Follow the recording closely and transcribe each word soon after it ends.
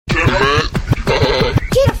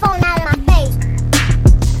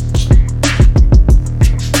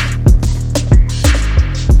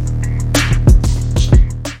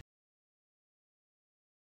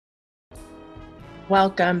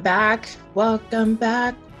Welcome back. Welcome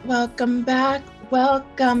back. Welcome back.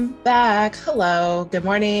 Welcome back. Hello. Good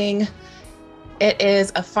morning. It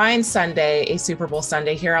is a fine Sunday, a Super Bowl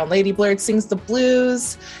Sunday here on Lady Blurred Sings the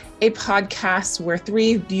Blues, a podcast where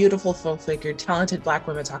three beautiful, full-figured, talented Black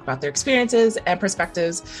women talk about their experiences and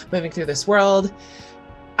perspectives moving through this world.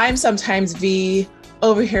 I'm sometimes V.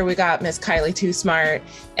 Over here we got Miss Kylie Too Smart,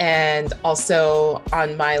 and also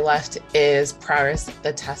on my left is Prowess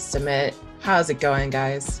the Testament. How's it going,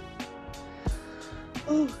 guys?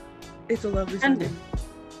 Oh, it's a lovely Sunday.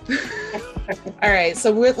 All right, so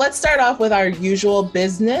let's start off with our usual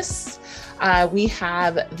business. We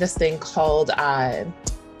have this thing called,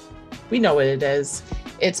 we know what it is.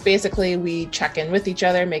 It's basically we check in with each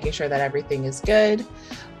other, making sure that everything is good.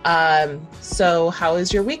 So how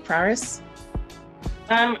is your week, Prowess?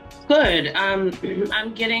 Good. I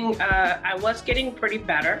was getting pretty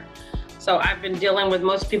better. So I've been dealing with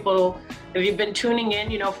most people. If you've been tuning in,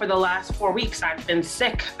 for the last 4 weeks, I've been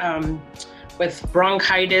sick with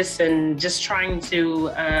bronchitis and just trying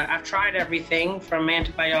to, I've tried everything from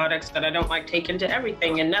antibiotics that I don't like taking to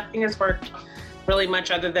everything, and nothing has worked really much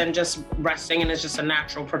other than just resting. And it's just a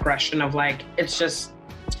natural progression of it's just,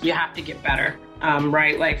 you have to get better,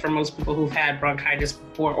 right? Like for most people who've had bronchitis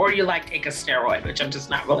before, or you take a steroid, which I'm just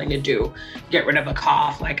not willing to do, get rid of a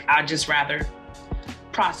cough. I'd just rather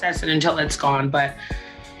process it until it's gone. But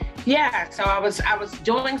yeah, so I was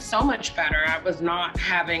doing so much better. I was not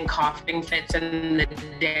having coughing fits in the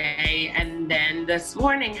day. And then this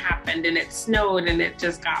morning happened and it snowed and it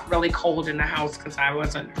just got really cold in the house because I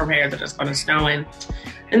wasn't prepared that it's going to snow in.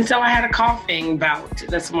 And so I had a coughing bout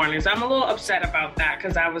this morning. So I'm a little upset about that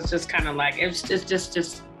because I was just kind of it's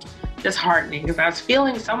just disheartening because I was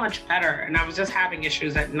feeling so much better and I was just having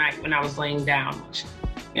issues at night when I was laying down, which,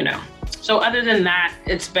 So other than that,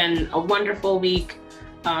 it's been a wonderful week.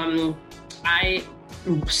 I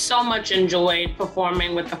so much enjoyed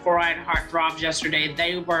performing with the Four-Eyed Heartthrobs yesterday.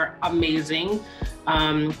 They were amazing.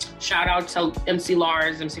 Shout out to MC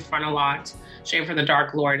Lars, MC Frontalot, Shame for the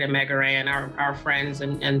Dark Lord, and Mega Ray, and our friends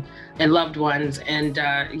and loved ones. And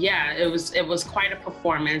it was quite a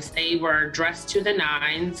performance. They were dressed to the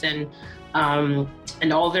nines and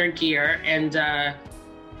all their gear. And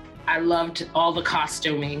I loved all the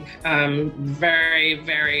costuming. Very,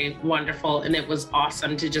 very wonderful. And it was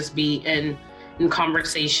awesome to just be in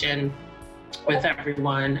conversation with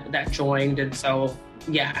everyone that joined. And so,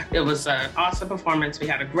 yeah, it was an awesome performance. We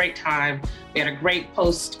had a great time. We had a great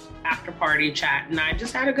after party chat, and I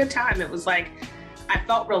just had a good time. It was I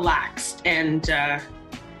felt relaxed, and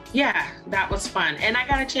that was fun. And I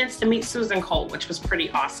got a chance to meet Susan Cole, which was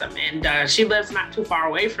pretty awesome. And she lives not too far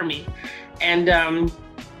away from me. And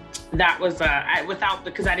that was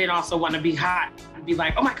because I didn't also want to be hot and be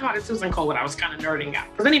like, oh my God, it's Susan Cole. And I was kind of nerding out.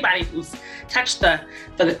 Because anybody who's touched the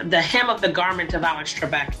hem of the garment of Alex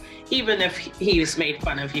Trebek, even if he's made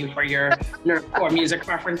fun of you for your nerdcore music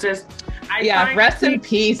preferences, rest in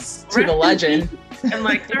peace to the legend. And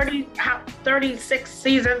 36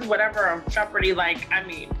 seasons, whatever, of Jeopardy,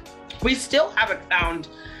 we still haven't found.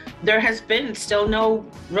 There has been still no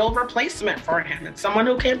real replacement for him. It's someone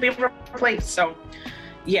who can't be replaced. So,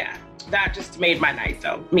 yeah, that just made my night,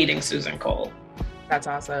 though, meeting Susan Cole. That's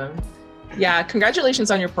awesome. Yeah,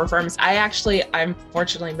 congratulations on your performance. I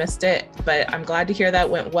unfortunately missed it, but I'm glad to hear that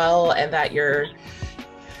went well and that you're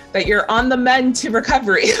on the mend to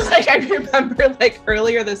recovery. I remember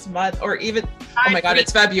earlier this month, or even, oh my God,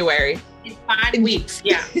 it's February. It's 5 weeks,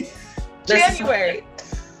 yeah. January.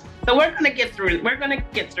 So we're going to get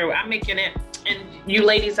through. I'm making it. And you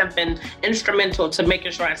ladies have been instrumental to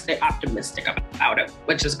making sure I stay optimistic about it,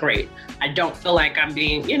 which is great. I don't feel like I'm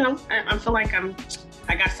being, I feel like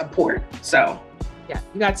I got support. So yeah,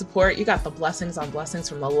 you got support. You got the blessings on blessings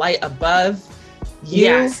from the light above you.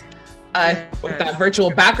 Yes. With that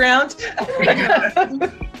virtual background.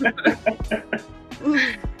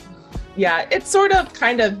 Yeah, it's sort of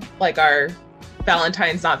kind of like our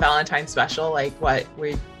Valentine's Not Valentine special.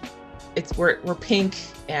 We're pink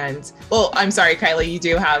and, well, I'm sorry, Kylie, you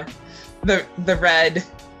do have the red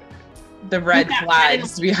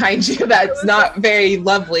flags behind you. That's not very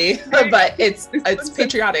lovely, but it's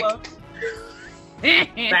patriotic.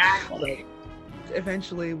 Exactly.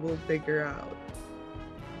 Eventually we'll figure out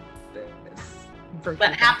this.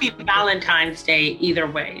 But happy Valentine's Day either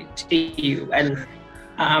way to you, and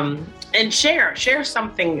share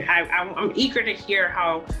something. I'm eager to hear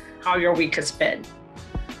how your week has been.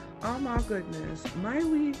 Oh my goodness, my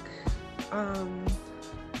week,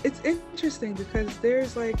 it's interesting because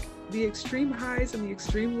there's the extreme highs and the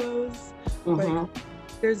extreme lows. Mm-hmm.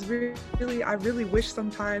 there's really, I really wish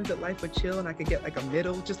sometimes that life would chill and I could get like a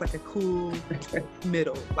middle, just like a cool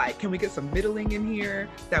middle. Like, can we get some middling in here?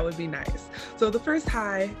 That would be nice. So the first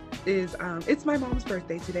high is, it's my mom's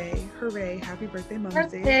birthday today. Hooray. Happy birthday,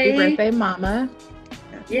 Mom's Day. Happy birthday, Mama.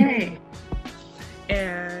 Yay.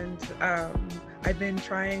 And I've been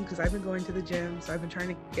trying, because I've been going to the gym, so I've been trying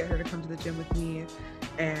to get her to come to the gym with me.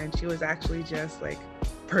 And she was actually just like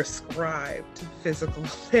prescribed physical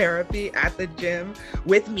therapy at the gym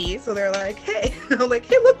with me. So they're like, hey, I'm like,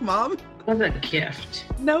 hey, look, Mom. What a gift.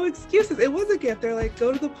 No excuses. It was a gift. They're like,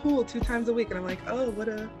 go to the pool 2 times a week. And I'm like, oh, what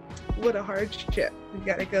a hardship. We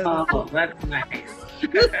gotta go. Oh, that's nice.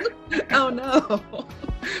 Oh no.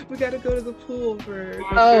 We gotta go to the pool for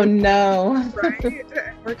no. right?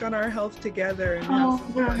 Work on our health together and have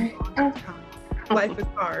some fun. Life is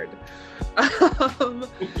hard.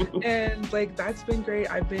 And like that's been great.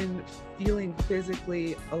 I've been feeling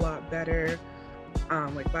physically a lot better.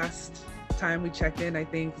 Like last time we checked in, I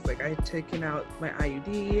think like I had taken out my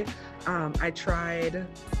IUD. I tried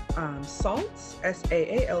salts,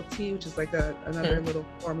 SAALT, which is like another little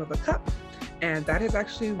form of a cup, and that is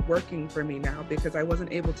actually working for me now because I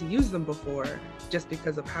wasn't able to use them before just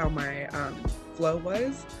because of how my flow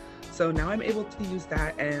was. So now I'm able to use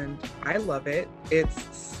that and I love it.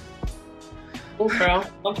 It's girl.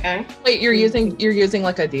 Okay. Wait, you're using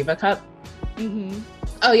like a Diva cup? Mm-hmm.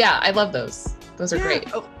 Oh yeah, I love those. Those are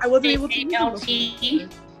great. Oh, I wasn't able to use them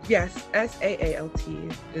SAALT. Yes, SAALT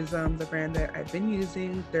is the brand that I've been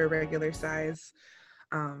using. Their regular size.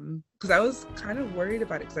 Because I was kind of worried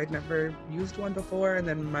about it because I'd never used one before, and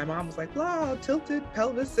then my mom was like, "Wow, tilted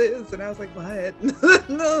pelvises," and I was like, "What?"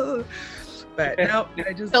 No. But now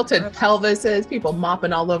I just Tilted pelvises, people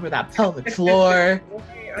mopping all over that pelvic floor.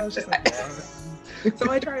 I was just like,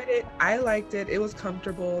 so I tried it. I liked it. It was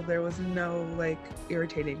comfortable. There was no like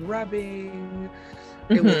irritating rubbing.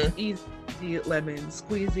 It was easy, lemon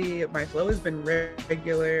squeezy. My flow has been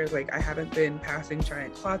regular. Like I haven't been passing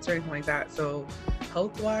giant clots or anything like that. So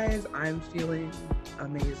health-wise, I'm feeling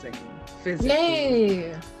amazing. Physically.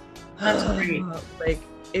 Yay! That's great. Like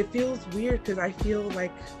it feels weird because I feel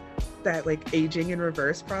like that like aging in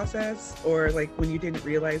reverse process, or like when you didn't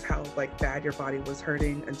realize how like bad your body was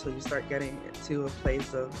hurting until you start getting to a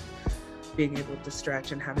place of being able to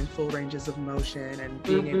stretch and having full ranges of motion and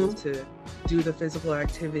being able to do the physical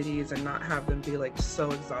activities and not have them be like so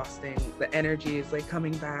exhausting. The energy is like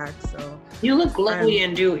coming back. So you look lovely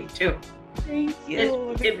and dewy too. Thank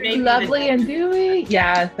you. It made Lovely and dewy.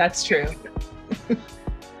 Yeah, that's true.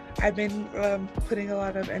 I've been putting a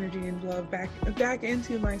lot of energy and love back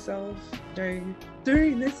into myself during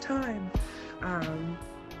this time,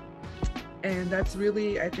 and that's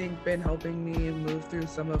really, I think, been helping me move through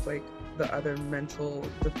some of like the other mental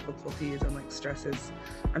difficulties and like stresses.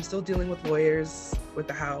 I'm still dealing with lawyers with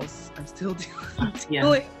the house. I'm still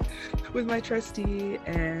dealing with my trustee,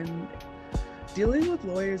 and dealing with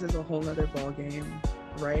lawyers is a whole nother ball game,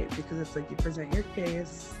 right? Because it's like you present your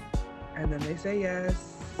case, and then they say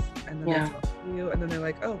yes. And then they tell you, and then they're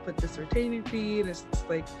like, oh, put this retaining fee. And it's just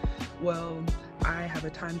like, well, I have a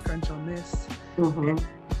time crunch on this. And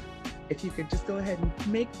if you could just go ahead and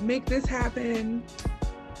make this happen.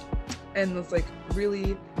 And it's like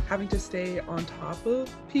really having to stay on top of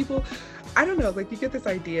people. I don't know, like you get this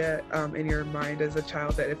idea in your mind as a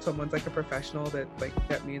child that if someone's like a professional, that like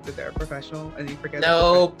that means that they're a professional, and you forget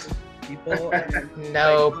people. And,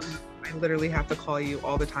 nope. Like, I literally have to call you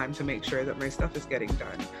all the time to make sure that my stuff is getting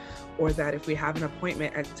done. Or that if we have an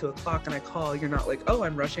appointment at 2:00 and I call, you're not like, oh,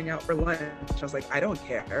 I'm rushing out for lunch. I was like, I don't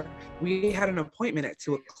care. We had an appointment at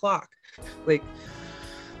 2:00. Like,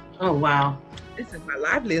 oh, wow. This is my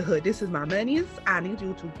livelihood. This is my monies. I need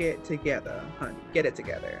you to get together, honey. Get it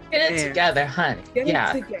together. Get it together, honey. Get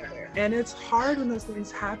it together. And it's hard when those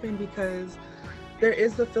things happen because there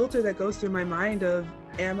is the filter that goes through my mind of,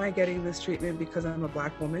 am I getting this treatment because I'm a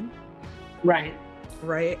Black woman? Right.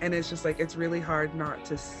 And it's just like, it's really hard not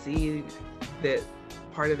to see that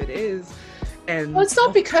part of it is. And well, it's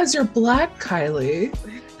not because you're Black, Kylie.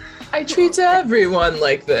 I treat everyone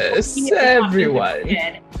like this. Everyone.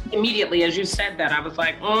 Immediately, as you said that, I was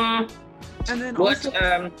like, And then what?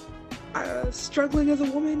 Also, struggling as a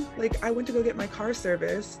woman, like I went to go get my car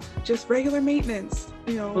serviced, just regular maintenance,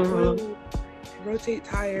 oil, rotate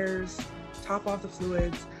tires, top off the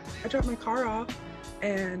fluids. I dropped my car off.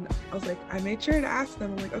 And I was like, I made sure to ask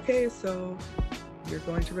them, I'm like, okay, so you're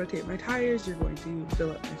going to rotate my tires, you're going to fill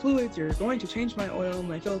up my fluids, you're going to change my oil,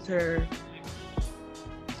 my filter.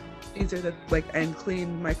 these are the like, and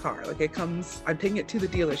clean my car. Like it comes, I'm taking it to the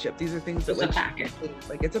dealership. These are things that It's a package.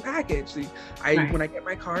 Like it's a package. Right. When I get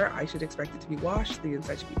my car, I should expect it to be washed. The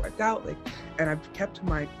inside should be wiped out. Like, and I've kept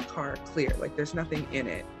my car clear. Like there's nothing in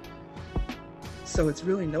it. So it's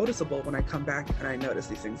really noticeable when I come back and I notice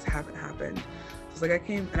these things haven't happened. So it's like I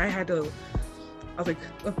came and I was like,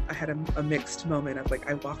 oh, I had a mixed moment of like,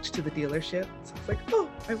 I walked to the dealership. So it's like, oh,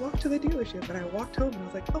 I walked to the dealership, and I walked home and I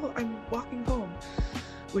was like, oh, I'm walking home,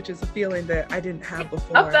 which is a feeling that I didn't have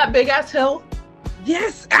before. Up that big ass hill?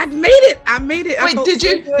 Yes, I made it. Wait, did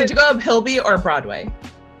you go up Hillby or Broadway?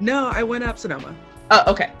 No, I went up Sonoma. Oh,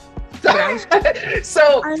 okay.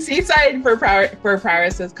 So Seaside, for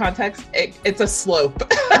Paris's context, it's a slope.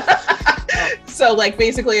 So like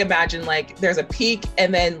basically imagine like there's a peak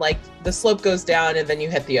and then like the slope goes down and then you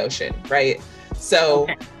hit the ocean, right? So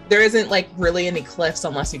there isn't like really any cliffs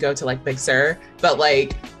unless you go to like Big Sur, but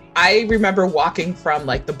like I remember walking from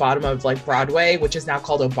like the bottom of like Broadway, which is now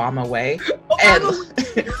called Obama Way,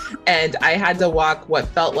 and I had to walk what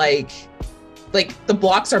felt like the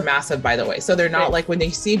blocks are massive, by the way. So they're not like when you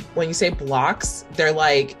say blocks, they're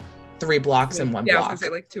like 3 blocks in one block. I was gonna say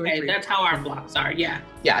like 2 or 3. That's how our blocks are. Yeah.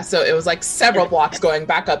 So it was like several blocks going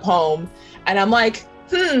back up home, and I'm like,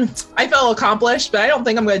 I felt accomplished, but I don't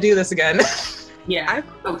think I'm gonna do this again. Yeah, I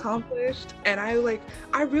felt accomplished, and I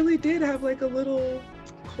really did have like a little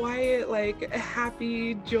quiet, like a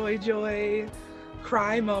happy joy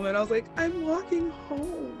cry moment. I was like, I'm walking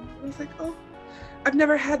home. I was like, oh, I've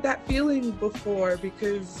never had that feeling before,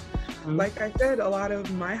 because like I said, a lot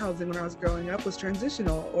of my housing when I was growing up was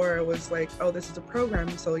transitional, or it was like, oh, this is a program,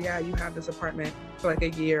 so yeah, you have this apartment for like a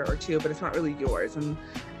year or 2, but it's not really yours.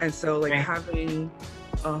 And so like having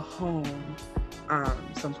a home,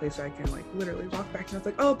 someplace I can like literally walk back, and I was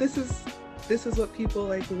like, oh, this is what people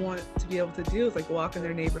like want to be able to do, is like walk in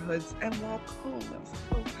their neighborhoods and walk home. I was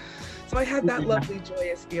like, oh. So I had that lovely,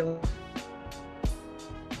 joyous feeling.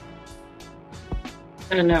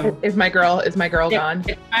 I don't know. Is my girl gone?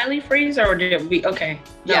 Did Miley freeze, or did we? Okay.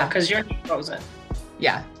 Yeah, because you're not frozen.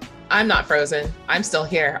 Yeah, I'm not frozen. I'm still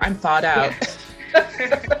here. I'm thawed out.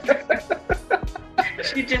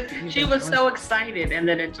 She was so excited, and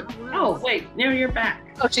then it just, oh wait, now you're back.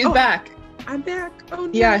 Oh, she's back. I'm back. Oh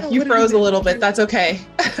no. Yeah, you froze a little bit. That's okay.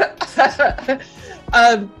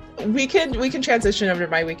 We can transition over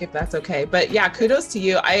to my week if that's okay. But yeah, kudos to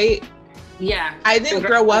you. I didn't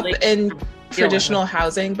grow up in traditional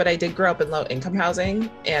housing, but I did grow up in low income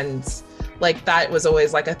housing, and like that was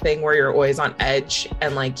always like a thing where you're always on edge,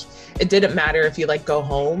 and like it didn't matter if you like go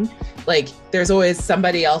home, like there's always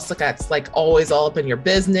somebody else that's like always all up in your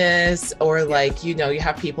business, or like, you know, you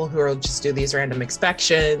have people who will just do these random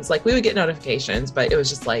inspections. Like we would get notifications, but it was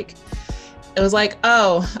just like,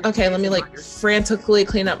 oh, okay, let me like frantically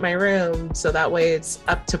clean up my room so that way it's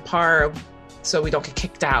up to par so we don't get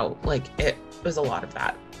kicked out. Like it was a lot of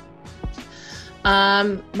that.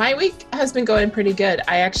 My week has been going pretty good.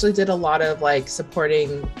 I actually did a lot of like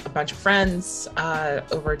supporting a bunch of friends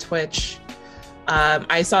over Twitch.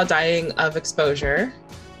 I saw Dying of Exposure.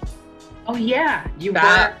 Oh yeah,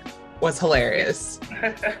 that was hilarious.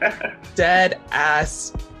 Dead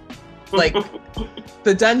ass. Like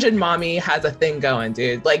the Dungeon Mommy has a thing going,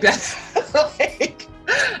 dude. Like that's like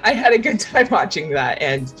I had a good time watching that,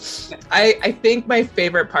 and I think my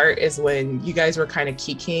favorite part is when you guys were kind of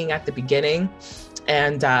kikiing at the beginning,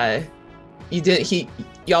 and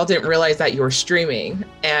y'all didn't realize that you were streaming,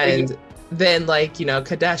 and then like, you know,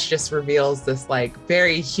 Kadesh just reveals this like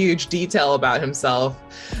very huge detail about himself,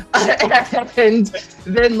 and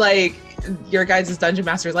then like your guys' dungeon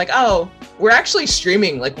master is like, oh, we're actually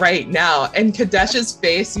streaming like right now, and Kadesh's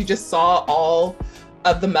face, you just saw all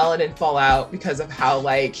of the melanin fall out because of how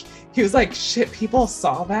like he was like, shit, people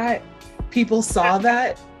saw that,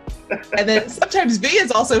 and then sometimes V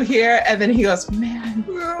is also here, and then he goes, man,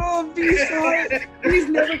 oh, V saw it, he's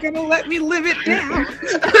never gonna let me live it down.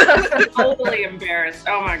 Totally embarrassed.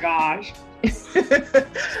 Oh my gosh.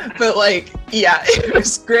 But like, yeah, it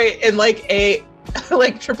was great, and like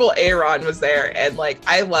Triple A Ron was there, and like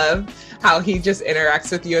I love how he just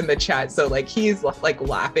interacts with you in the chat. So like he's like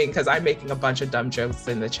laughing because I'm making a bunch of dumb jokes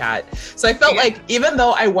in the chat. So I felt like even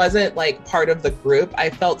though I wasn't like part of the group,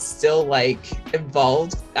 I felt still like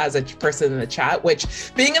involved as a person in the chat,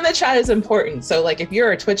 which being in the chat is important. So like if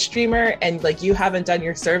you're a Twitch streamer and like you haven't done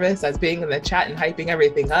your service as being in the chat and hyping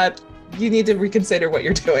everything up, you need to reconsider what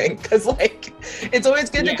you're doing, because like it's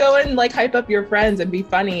always good to go and like hype up your friends and be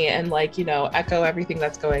funny and like, you know, echo everything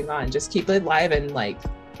that's going on. Just keep it live and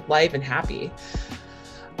happy.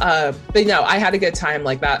 But no, I had a good time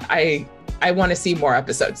like that. I want to see more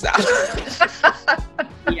episodes now.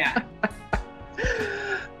 Yeah.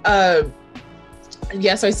 Um,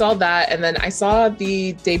 yes, I saw that, and then I saw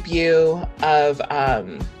the debut of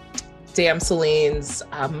Damn Celine's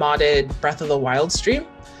modded Breath of the Wild stream.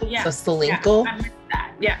 Yeah. So Celinkle. Yeah, I missed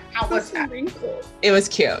that. Yeah. How was that? It was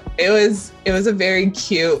cute. It was a very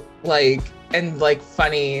cute, like, and like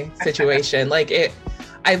funny situation. Like it,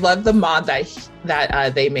 I love the mod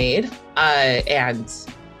that they made, and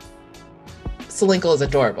Celinkle is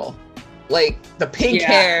adorable. Like the pink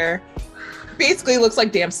hair, basically looks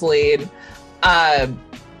like Damn Celine. And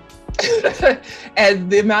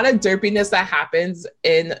the amount of derpiness that happens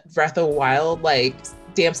in Breath of the Wild, like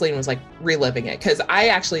Damn Celine was like reliving it, because I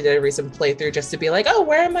actually did a recent playthrough just to be like, oh,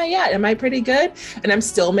 where am I at? Am I pretty good? And I'm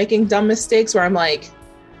still making dumb mistakes where I'm like,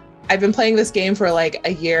 I've been playing this game for like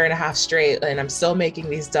a year and a half straight, and I'm still making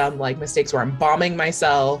these dumb like mistakes where I'm bombing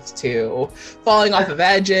myself to falling off of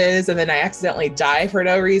edges, and then I accidentally die for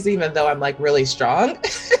no reason, even though I'm like really strong.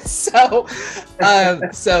 So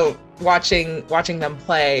watching them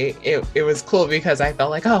play, it was cool because I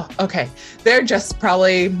felt like, oh, okay, they're just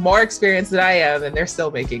probably more experienced than I am, and they're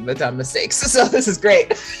still making the dumb mistakes. So this is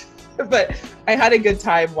great. But I had a good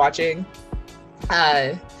time watching.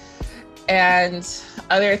 And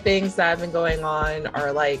other things that have been going on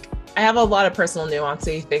are like, I have a lot of personal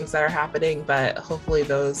nuancey things that are happening, but hopefully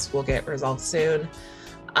those will get resolved soon.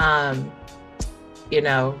 You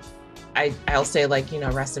know, I'll say, like, you know,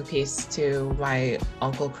 rest in peace to my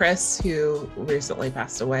Uncle Chris, who recently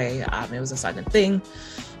passed away. It was a sudden thing.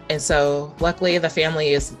 And so luckily the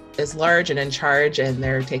family is large and in charge, and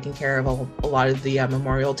they're taking care of a lot of the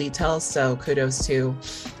memorial details. So kudos to,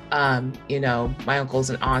 you know, my uncles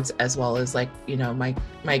and aunts, as well as like, you know, my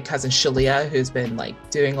cousin Shalia, who's been like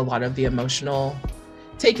doing a lot of the emotional,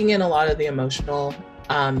 taking in a lot of the emotional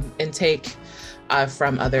intake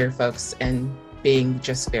from other folks and being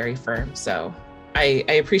just very firm. So I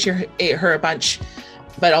appreciate her a bunch,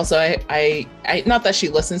 but also I not that she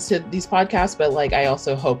listens to these podcasts, but like I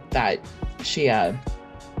also hope that she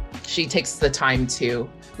takes the time to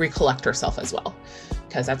recollect herself as well,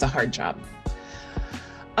 because that's a hard job.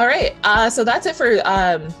 All right, so that's it for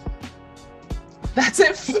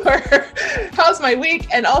how's my week.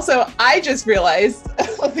 And also I just realized,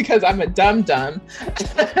 because I'm a dum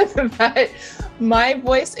that my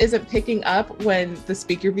voice isn't picking up when the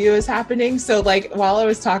speaker view is happening. So like while I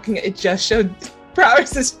was talking, it just showed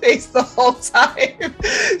Prowess's face the whole time.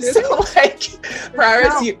 So like,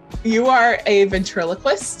 Prowess, you are a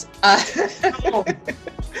ventriloquist. Oh.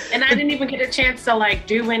 And I didn't even get a chance to like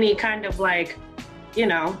do any kind of like, you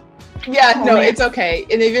know. Yeah, no, it's okay.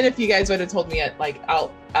 And even if you guys would have told me it like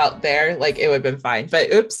out there, like it would have been fine.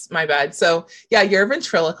 But oops, my bad. So yeah, you're a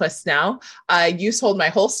ventriloquist now. You told my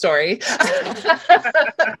whole story.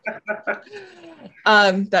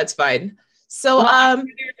 That's fine. So I'm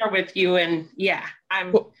there with you, and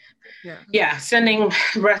I'm sending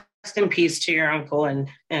rest in peace to your uncle, and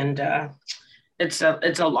it's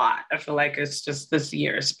a lot. I feel like it's just this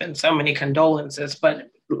year it's been so many condolences, but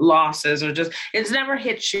losses are just, it's never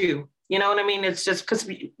hit you. You know what I mean? It's just because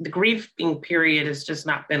the grieving period has just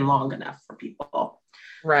not been long enough for people.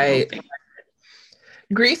 Right.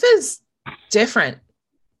 Grief is different.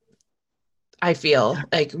 I feel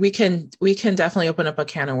like we can definitely open up a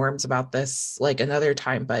can of worms about this like another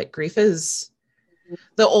time, but grief is,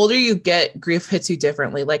 the older you get, grief hits you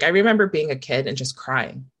differently. Like I remember being a kid and just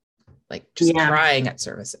crying, crying at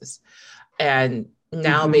services. And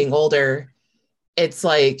now being older, it's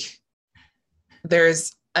like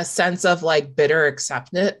there's a sense of like bitter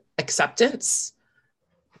acceptance,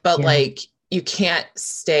 but like you can't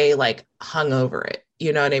stay like hung over it.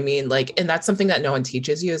 You know what I mean? Like, and that's something that no one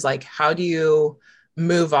teaches you, is like, how do you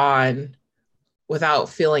move on without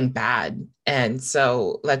feeling bad? And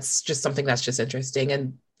so that's just something that's just interesting.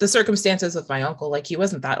 And the circumstances with my uncle, like he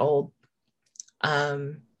wasn't that old.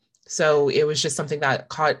 So it was just something that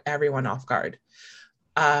caught everyone off guard.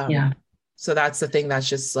 So that's the thing that's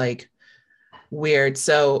just like weird.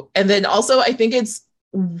 So, and then also I think it's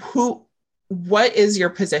what is your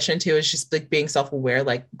position too, is just like being self-aware.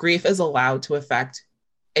 Like grief is allowed to affect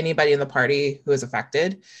anybody in the party who is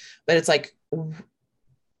affected, but it's like,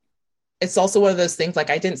 it's also one of those things, like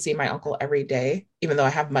I didn't see my uncle every day, even though I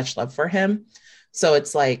have much love for him. So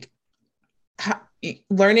it's like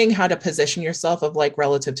learning how to position yourself of like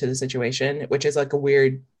relative to the situation, which is like a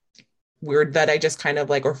weird that I just kind of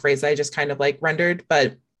like, or phrase that I just kind of like rendered,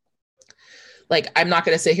 but like, I'm not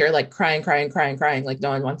going to sit here like crying. Like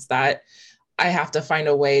no one wants that. I have to find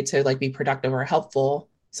a way to like be productive or helpful.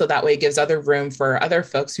 So that way it gives other room for other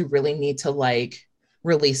folks who really need to like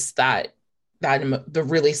release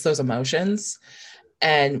release those emotions,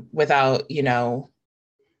 and without, you know,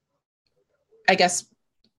 I guess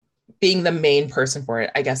being the main person for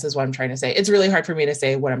it, I guess is what I'm trying to say. It's really hard for me to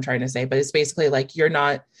say what I'm trying to say, but it's basically like you're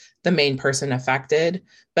not the main person affected,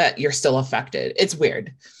 but you're still affected. It's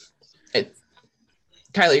weird.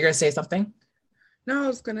 Kylie, you're gonna say something? No, I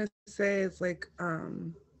was gonna say it's like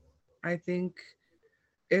I think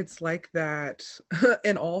it's like that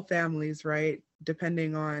in all families, right?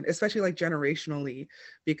 Depending on, especially like generationally,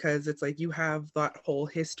 because it's like you have that whole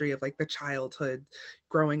history of like the childhood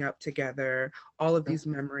growing up together, all of these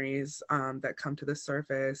memories that come to the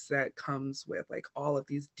surface, that comes with like all of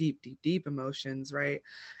these deep emotions, right?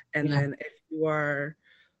 And then if you are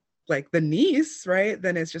like the niece, right,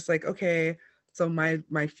 then it's just like, okay, so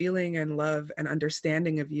my feeling and love and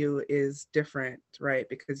understanding of you is different, right?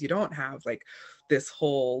 Because you don't have like this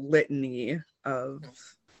whole litany of,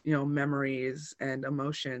 you know, memories and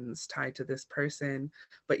emotions tied to this person,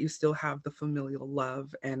 but you still have the familial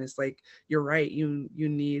love. And it's like, you're right, you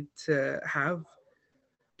need to have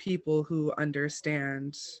people who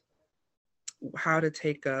understand how to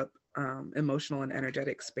take up emotional and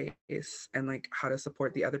energetic space, and like how to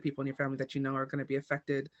support the other people in your family that you know are going to be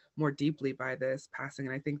affected more deeply by this passing.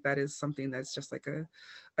 And I think that is something that's just like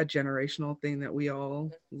a generational thing that we all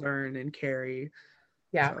learn and carry.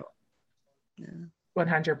 Yeah. So, yeah.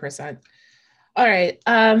 100%. All right.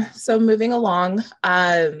 So moving along,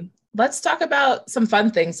 let's talk about some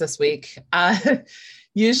fun things this week.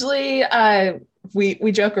 Usually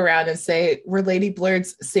we joke around and say we're Lady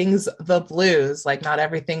Blurs sings the blues. Like not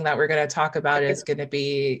everything that we're going to talk about is going to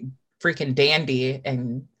be freaking dandy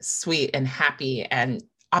and sweet and happy and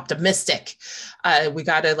optimistic. We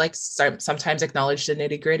got to like sometimes acknowledge the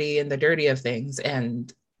nitty gritty and the dirty of things.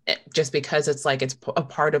 And just because it's like, it's a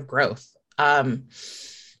part of growth.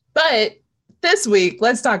 But this week,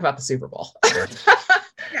 let's talk about the Super Bowl.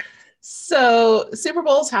 So Super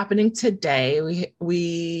Bowl is happening today.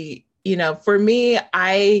 We, you know, for me,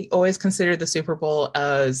 I always consider the Super Bowl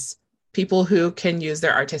as people who can use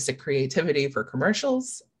their artistic creativity for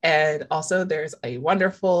commercials. And also there's a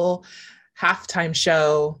wonderful halftime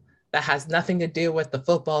show that has nothing to do with the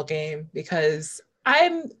football game, because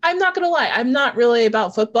I'm not going to lie, I'm not really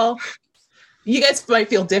about football. You guys might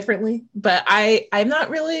feel differently, but I'm not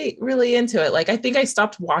really into it. Like, I think I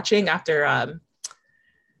stopped watching after,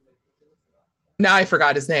 now I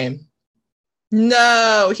forgot his name.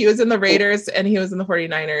 No, he was in the Raiders and he was in the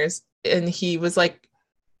 49ers and he was like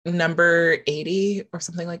number 80 or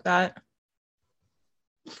something like that.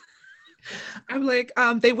 I'm like,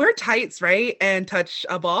 they wear tights, right? And touch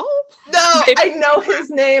a ball? No, I know his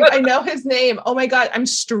name. Oh my God, I'm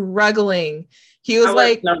struggling. He was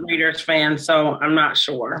like a Raiders fan, so I'm not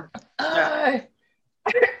sure. I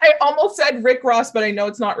almost said Rick Ross, but I know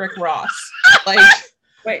it's not Rick Ross. Like,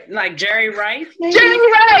 wait, like Jerry Rice? Maybe? Jerry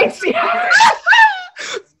Rice! Yeah.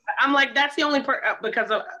 I'm like, that's the only part, because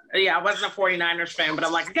of, I wasn't a 49ers fan, but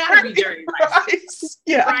I'm like, gotta be Jerry Rice.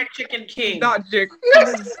 Yeah. Fried Chicken King. Not Dick.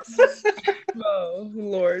 Oh,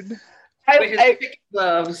 Lord. With his chicken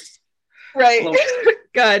gloves. Right.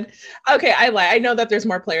 Good. Okay. I know that there's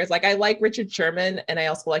more players. Like, I like Richard Sherman and I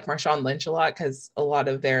also like Marshawn Lynch a lot because a lot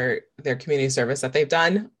of their community service that they've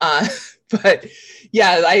done. But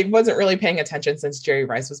yeah, I wasn't really paying attention since Jerry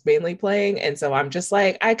Rice was mainly playing. And so I'm just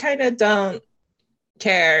like, I kind of don't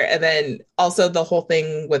care. And then also the whole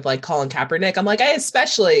thing with like Colin Kaepernick, I'm like, I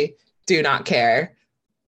especially do not care.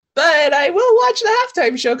 But I will watch the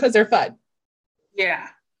halftime show because they're fun. Yeah.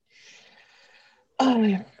 Oh,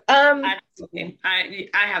 yeah. I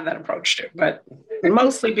have that approach too, but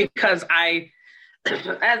mostly because as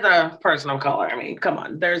a person of color, I mean, come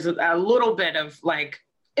on, there's a little bit of like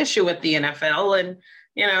issue with the NFL and,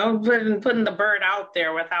 you know, putting the bird out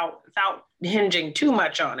there without hinging too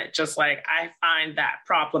much on it. Just like, I find that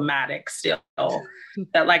problematic still.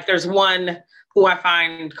 That like, there's one who I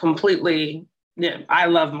find completely, I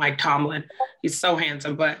love Mike Tomlin. He's so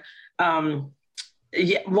handsome, but,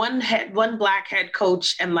 yeah, one black head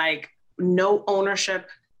coach and like no ownership,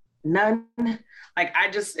 none. Like,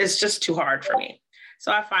 it's just too hard for me.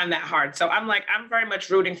 So I find that hard. So I'm like, I'm very much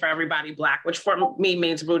rooting for everybody black, which for me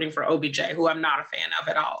means rooting for OBJ, who I'm not a fan of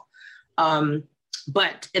at all.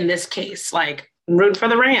 But in this case, like, I'm rooting for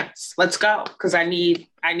the Rams. Let's go. Because I need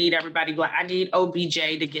everybody black. I need OBJ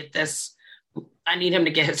to get this. I need him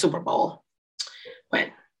to get his Super Bowl.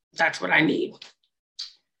 But that's what I need.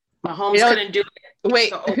 Mahomes couldn't do it.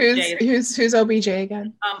 Wait, so who's OBJ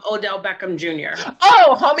again? Odell Beckham Jr.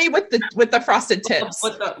 Oh, homie with the frosted tips.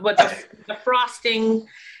 With the frosting,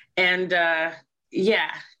 and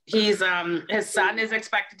yeah, he's his son is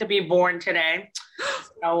expected to be born today.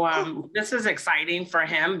 So this is exciting for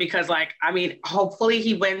him because, like, I mean, hopefully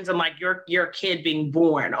he wins, and like your kid being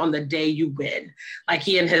born on the day you win, like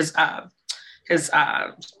he and his partner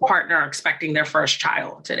are expecting their first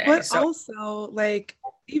child today. But also, like,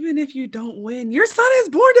 even if you don't win, your son is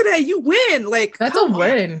born today. You win. Like, that's a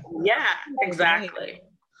win. Yeah, exactly.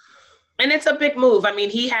 And it's a big move. I mean,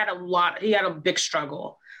 he had a big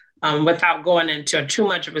struggle without going into too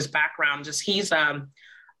much of his background. Just he's a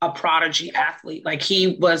prodigy athlete. Like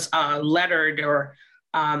he was lettered or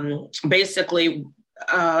basically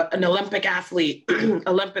an Olympic athlete,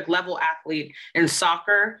 Olympic level athlete in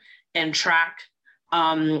soccer and track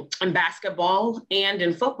and basketball and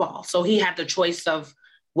in football. So he had the choice of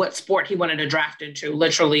what sport he wanted to draft into.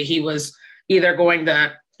 Literally, he was either going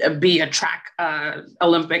to be a track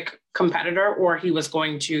Olympic competitor or he was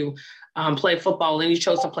going to play football, and he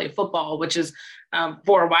chose to play football, which is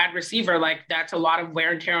for a wide receiver, like that's a lot of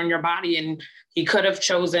wear and tear on your body. And he could have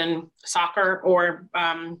chosen soccer or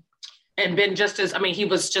and been just as, I mean, he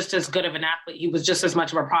was just as good of an athlete. He was just as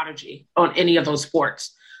much of a prodigy on any of those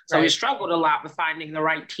sports. So He struggled a lot with finding the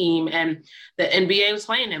right team, and the NBA was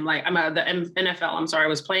playing him like, the NFL,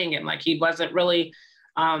 was playing him. Like he wasn't really,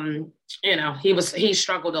 he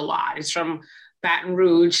struggled a lot. He's from Baton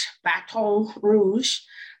Rouge,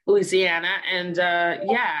 Louisiana. And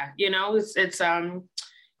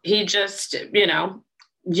he just, a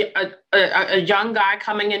young guy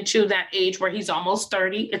coming into that age where he's almost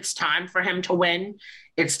 30. It's time for him to win.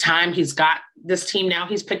 It's time. He's got this team now.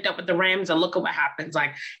 He's picked up with the Rams, and look at what happens.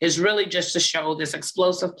 Like, it's really just to show this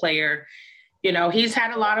explosive player. He's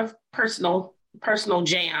had a lot of personal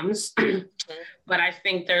jams, but I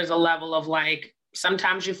think there's a level of like,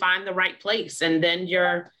 sometimes you find the right place and then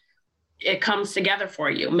it comes together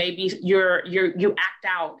for you. Maybe you act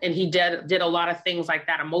out, and he did a lot of things like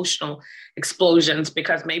that, emotional explosions,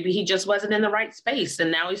 because maybe he just wasn't in the right space,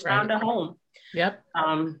 and now he's found a home. Yep.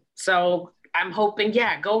 So I'm hoping,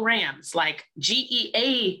 go Rams, like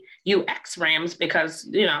GEAUX Rams, because,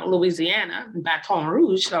 Louisiana, Baton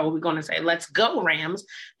Rouge. So we're going to say, let's go Rams.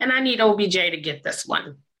 And I need OBJ to get this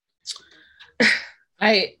one.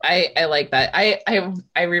 I like that.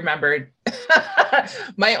 I remembered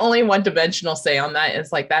my only one-dimensional say on that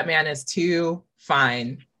is like, that man is too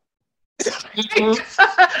fine. Not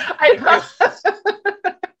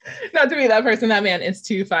to be that person, that man is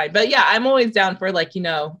too fine. But yeah, I'm always down for like,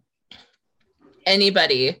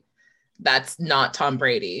 anybody that's not Tom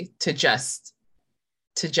Brady to just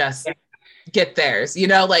get theirs,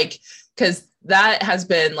 like, because that has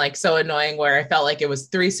been like so annoying where I felt like it was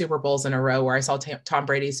 3 Super Bowls in a row where I saw Tom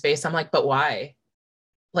Brady's face. I'm like, but why?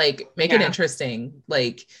 Like, make it interesting.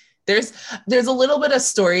 Like, there's a little bit of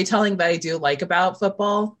storytelling that I do like about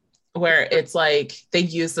football, where it's like they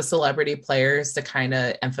use the celebrity players to kind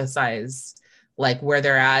of emphasize like where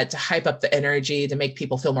they're at, to hype up the energy, to make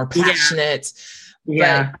people feel more passionate.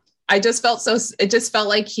 But it just felt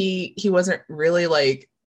like he wasn't really like,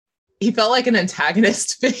 he felt like an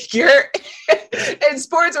antagonist figure in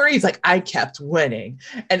sports, where he's like, I kept winning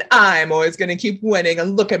and I'm always going to keep winning,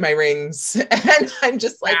 and look at my rings. And I'm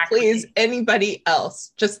just like, please, anybody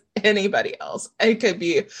else, just anybody else. It could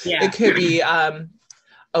be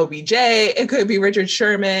OBJ, it could be Richard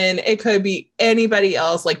Sherman, it could be anybody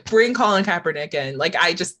else. Like, bring Colin Kaepernick in. Like,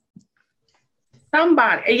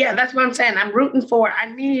 somebody. Yeah, that's what I'm saying. I'm rooting for.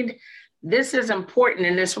 This is important,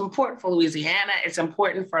 and it's important for Louisiana. It's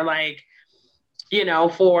important for like,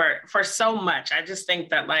 for so much. I just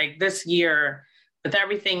think that like this year, with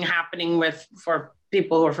everything happening for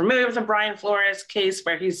people who are familiar with the Brian Flores case,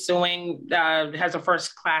 where he's suing, has a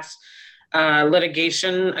first class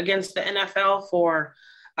litigation against the NFL for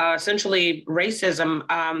essentially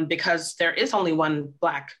racism, because there is only one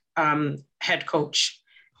Black head coach.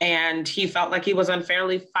 And he felt like he was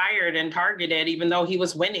unfairly fired and targeted, even though he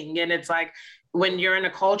was winning. And it's like, when you're in a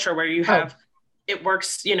culture where you have, it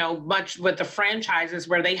works, much with the franchises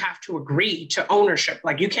where they have to agree to ownership.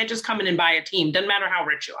 Like, you can't just come in and buy a team. Doesn't matter how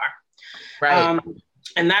rich you are. Right.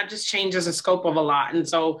 And that just changes the scope of a lot. And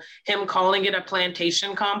so him calling it a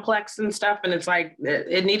plantation complex and stuff, and it's like,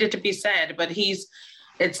 it needed to be said, but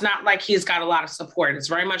it's not like he's got a lot of support. It's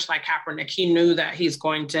very much like Kaepernick. He knew that he's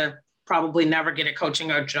going to probably never get a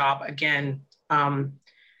coaching job again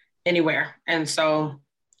anywhere. And so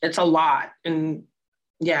it's a lot. And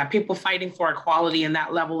people fighting for equality in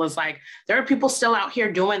that level is like, there are people still out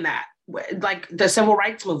here doing that, like the civil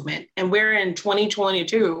rights movement. And we're in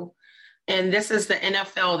 2022. And this is the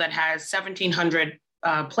NFL that has 1,700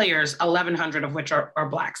 players, 1,100 of which are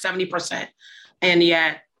Black, 70%. And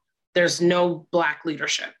yet there's no Black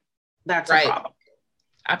leadership. That's a problem.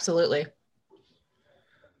 Absolutely.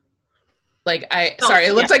 Like sorry,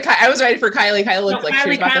 it looks like I was ready for Kylie. Kylie looked like she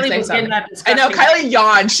was about to say something. I know Kylie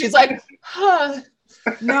yawned. She's like, huh.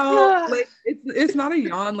 No, like it's not a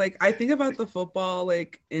yawn. Like I think about the football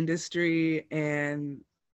like industry and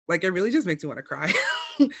like it really just makes me want to cry.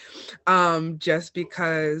 Just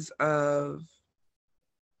because of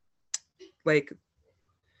like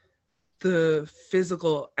the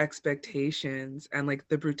physical expectations and like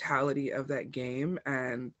the brutality of that game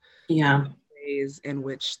and ways in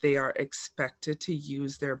which they are expected to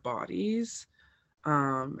use their bodies.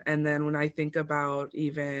 And then when I think about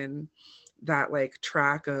even that like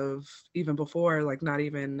track of even before like not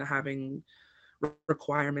even having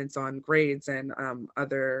requirements on grades and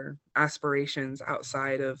other aspirations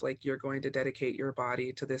outside of like you're going to dedicate your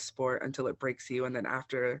body to this sport until it breaks you, and then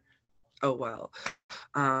after, oh well.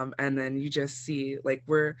 And then you just see like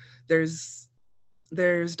where there's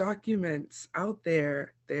documents out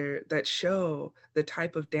there that show the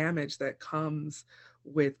type of damage that comes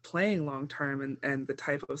with playing long term and the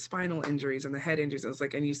type of spinal injuries and the head injuries. It's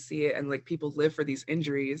like, and you see it and like people live for these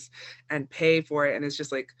injuries and pay for it, and it's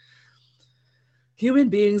just like human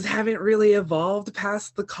beings haven't really evolved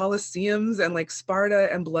past the Colosseums and like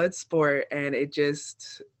Sparta and blood sport, and it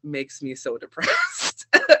just makes me so depressed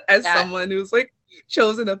as someone who's like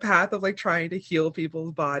chosen a path of like trying to heal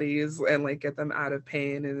people's bodies and like get them out of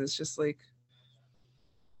pain, and it's just like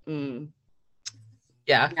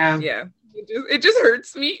yeah. It just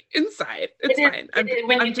hurts me inside. It's fine.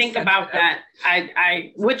 When you think about that,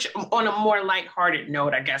 I which on a more lighthearted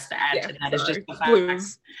note, I guess to add to that is just the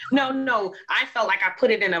fact. No, I felt like I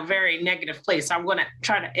put it in a very negative place. I'm going to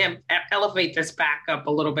try to elevate this back up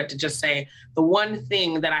a little bit to just say the one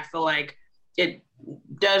thing that I feel like it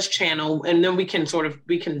does channel, and then we can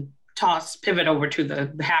pivot over to the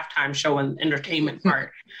halftime show and entertainment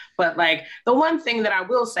part. But like the one thing that I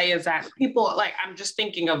will say is that people like, I'm just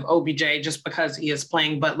thinking of OBJ just because he is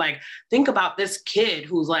playing, but like think about this kid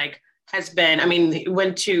who's like he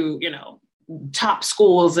went to, top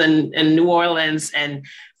schools in New Orleans, and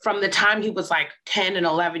from the time he was like 10 and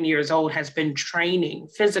 11 years old has been training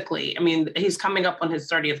physically. I mean, he's coming up on his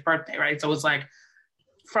 30th birthday, right? So it's like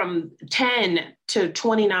from 10 to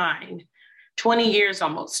 29, 20 years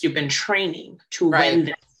almost, you've been training to win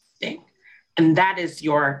this thing. And that is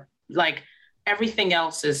your, like, everything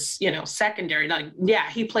else is, secondary. Like, yeah,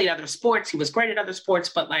 he played other sports. He was great at other sports,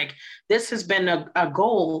 but like, this has been a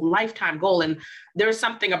goal, lifetime goal. And there's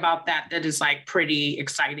something about that is like pretty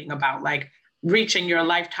exciting about like reaching your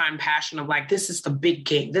lifetime passion of like, this is the big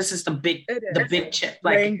game. This is the big chip.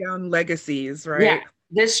 Like laying down legacies, right? Yeah,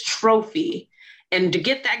 this trophy. And to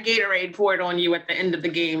get that Gatorade poured on you at the end of the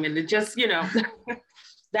game, and to just,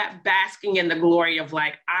 that basking in the glory of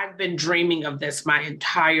like, I've been dreaming of this my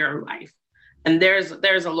entire life. And there's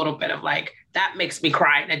a little bit of like, that makes me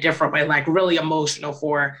cry in a different way, like really emotional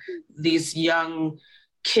for these young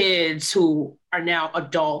kids who are now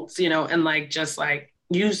adults, and like, just like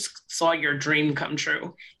you saw your dream come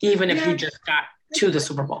true, even if you just got to the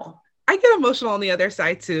Super Bowl. I get emotional on the other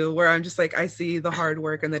side too, where I'm just like, I see the hard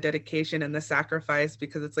work and the dedication and the sacrifice,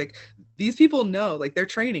 because it's like, these people know, like they're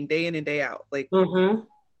training day in and day out. Like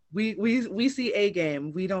we see a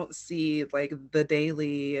game, we don't see like the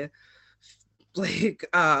daily, like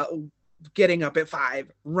getting up at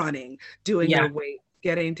 5, running, doing your weight,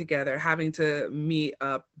 getting together, having to meet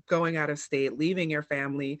up, going out of state, leaving your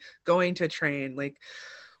family, going to train. Like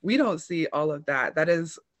we don't see all of that. That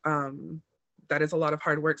is a lot of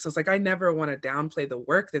hard work. So it's like, I never want to downplay the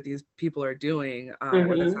work that these people are doing, or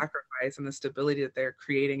the sacrifice and the stability that they're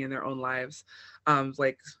creating in their own lives.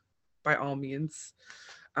 Like by all means,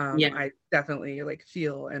 I definitely like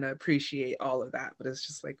feel and appreciate all of that, but it's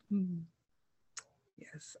just like,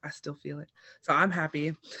 yes, I still feel it. So I'm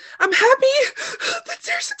happy that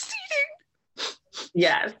they're succeeding.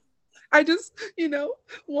 Yes. I just,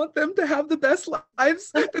 want them to have the best lives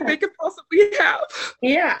that they could possibly have.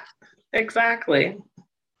 Yeah. Exactly.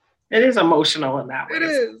 It is emotional in that way. It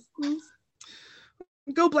is.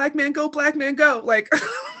 Go black man, go black man, go. Like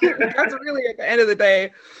that's really at the end of the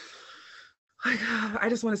day. Like, I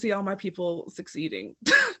just want to see all my people succeeding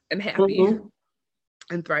and happy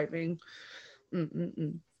and thriving.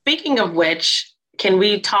 Speaking of which, can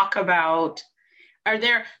we talk about?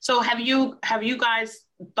 Have you guys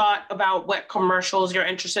thought about what commercials you're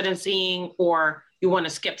interested in seeing, or you want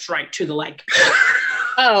to skip right to the like?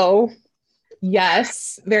 Oh,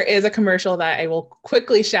 yes. There is a commercial that I will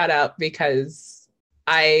quickly shout out because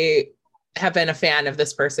I have been a fan of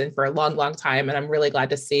this person for a long, long time. And I'm really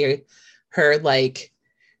glad to see her like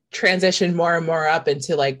transition more and more up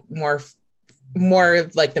into like more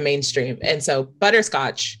like the mainstream. And so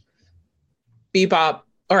Butterscotch, Bebop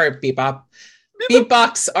or bebop,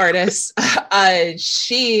 beatbox artist.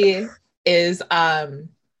 She is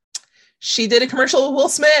she did a commercial with Will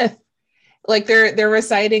Smith. Like they're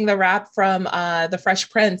reciting the rap from the Fresh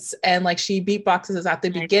Prince, and like she beatboxes at the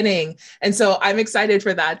beginning. And so I'm excited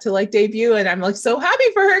for that to like debut, and I'm like so happy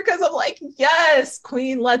for her because I'm like, yes,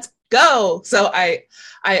 Queen, let's go. So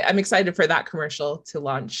I'm excited for that commercial to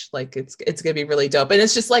launch. Like it's gonna be really dope. And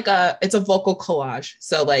it's just like it's a vocal collage.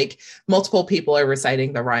 So like multiple people are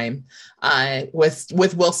reciting the rhyme with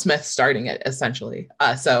Will Smith starting it essentially.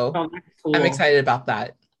 So cool. I'm excited about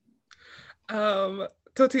that.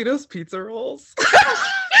 Totino's pizza rolls.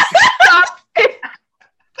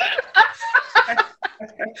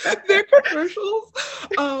 Their commercials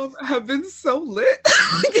have been so lit.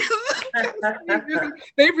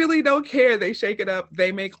 They really don't care. They shake it up.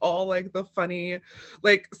 They make all like the funny,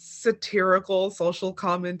 like satirical social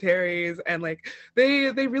commentaries, and like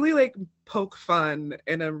they really like poke fun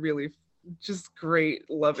in a really just great,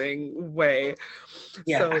 loving way.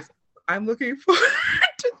 Yeah. So I'm looking forward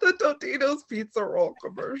to the Totino's pizza roll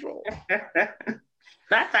commercial.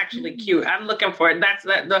 That's actually cute. I'm looking for it. That's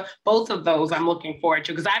the both of those I'm looking forward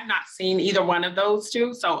to, because I've not seen either one of those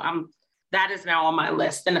two. So that is now on my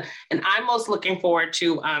list. And I'm most looking forward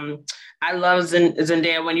to I love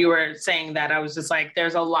Zendaya. When you were saying that, I was just like,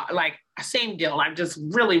 there's a lot, like same deal. I've just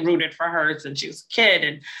really rooted for her since she was a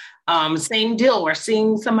kid. And same deal. We're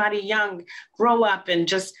seeing somebody young grow up and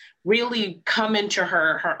just really come into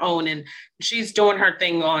her own, and she's doing her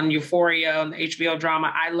thing on Euphoria and the HBO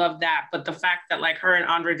drama. I love that. But the fact that like her and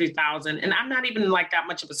Andre 3000, and I'm not even like that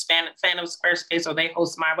much of a fan of Squarespace, or they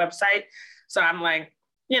host my website, so I'm like,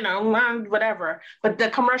 you know, whatever. But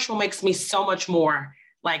the commercial makes me so much more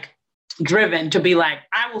like driven to be like,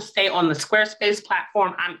 I will stay on the Squarespace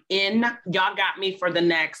platform. I'm in. Y'all got me for the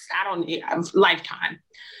next, lifetime.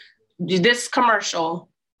 This commercial,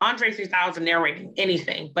 Andre 3000 narrating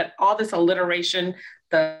anything, but all this alliteration,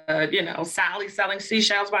 Sally selling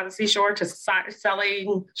seashells by the seashore to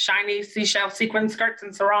selling shiny seashell sequin skirts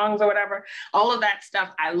and sarongs or whatever, all of that stuff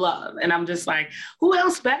I love. And I'm just like, who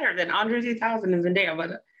else better than Andre 3000 and Zendaya?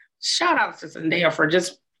 But shout out to Zendaya for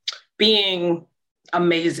just being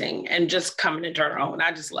amazing and just coming into her own.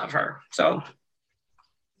 I just love her. So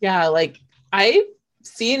yeah, like I've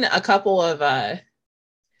seen a couple of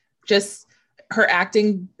just her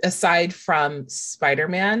acting aside from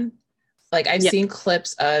Spider-Man. Like I've seen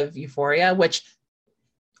clips of Euphoria, which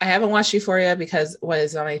I haven't watched Euphoria because what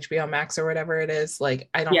is on HBO Max or whatever it is. Like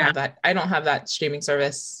I don't have that streaming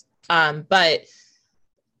service. But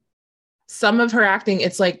some of her acting,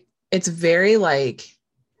 it's like, it's very like,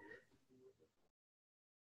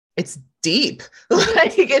 it's deep.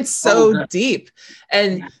 Like it's so deep.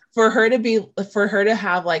 And for her to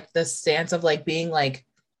have like the stance of like being like,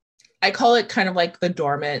 I call it kind of like the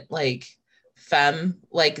dormant, like femme,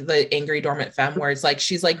 like the angry dormant femme, where it's like,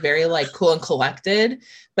 she's like very like cool and collected.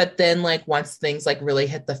 But then like once things like really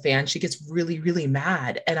hit the fan, she gets really, really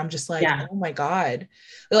mad. And I'm just like, oh my God.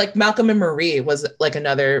 Like Malcolm and Marie was like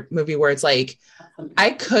another movie where it's like, I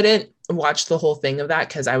couldn't watch the whole thing of that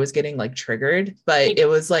because I was getting like triggered, but it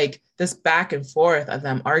was like this back and forth of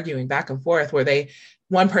them arguing back and forth where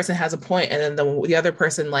one person has a point and then the other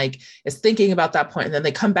person like is thinking about that point, and then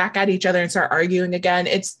they come back at each other and start arguing again.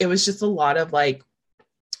 It was just a lot of like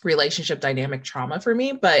relationship dynamic trauma for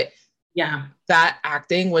me. But yeah, that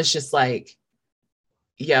acting was just like,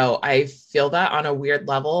 yo, I feel that on a weird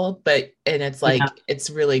level, and it's like, it's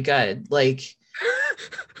really good. Like,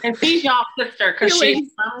 and she's y'all sister because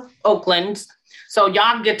she's from Oakland. So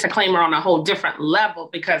y'all get to claim her on a whole different level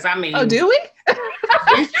because I mean, oh, do we?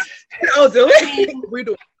 Oh, do we? We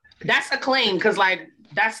do. That's a claim because like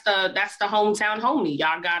that's the hometown homie.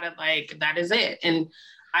 Y'all got it. Like that is it. And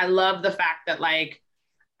I love the fact that like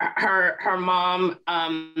her mom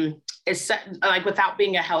is like, without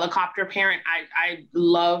being a helicopter parent, I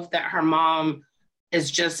love that her mom has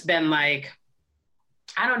just been like,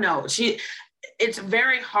 I don't know. It's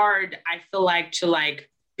very hard, I feel like, to like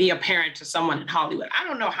be a parent to someone in Hollywood. I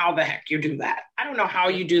don't know how the heck you do that. I don't know how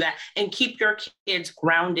you do that and keep your kids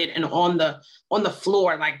grounded and on the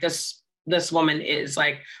floor like this woman is.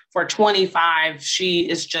 Like for 25, she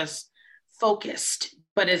is just focused,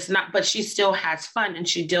 but she still has fun, and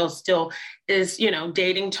she still is,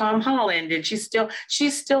 dating Tom Holland, and she's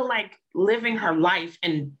still like living her life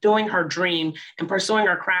and doing her dream and pursuing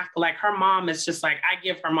her craft. But like her mom is just like, I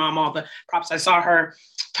give her mom all the props. I saw her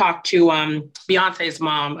talk to Beyonce's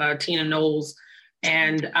mom, Tina Knowles,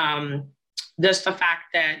 and just the fact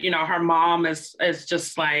that her mom is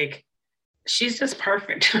just like, she's just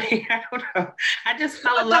perfect. I don't know. I just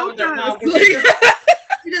fell in love with her mom. She's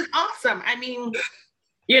just awesome. I mean,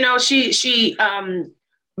 she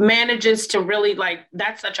manages to really like,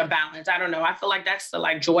 that's such a balance. I don't know. I feel like that's the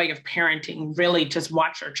like joy of parenting, really just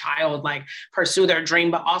watch your child like pursue their dream,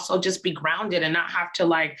 but also just be grounded and not have to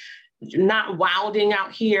like, not wilding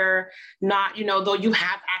out here, not, though you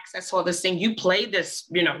have access to all this thing, you play this,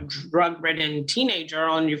 drug-ridden teenager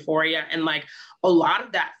on Euphoria. And like a lot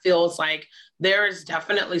of that feels like there is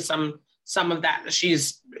definitely some of that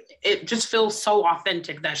it just feels so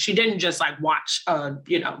authentic that she didn't just like watch a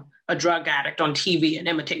drug addict on TV and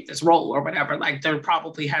imitate this role or whatever. Like there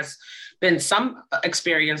probably has been some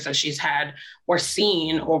experience that she's had or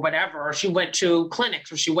seen or whatever, or she went to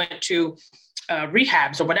clinics or she went to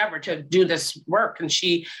rehabs or whatever to do this work. And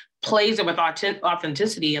she plays it with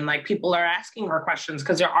authenticity. And like people are asking her questions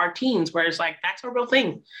because there are teens where it's like, that's a real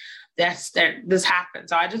thing. This happened.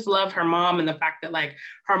 So I just love her mom and the fact that like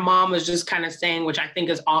her mom was just kind of saying, which I think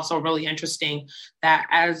is also really interesting, that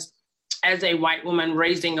as a white woman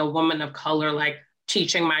raising a woman of color, like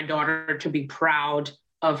teaching my daughter to be proud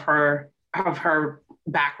of her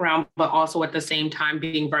background, but also at the same time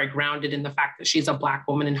being very grounded in the fact that she's a Black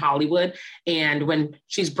woman in Hollywood. And when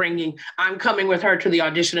she's I'm coming with her to the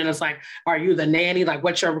audition and it's like, are you the nanny? Like,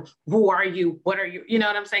 who are you? What are you? You know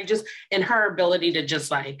what I'm saying? Just in her ability to just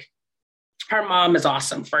like, her mom is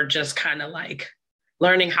awesome for just kind of like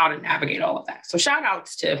learning how to navigate all of that. So shout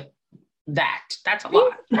outs to that. That's a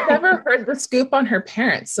lot. I've never heard the scoop on her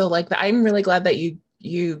parents. So like, I'm really glad that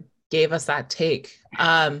you gave us that take.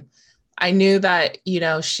 I knew that,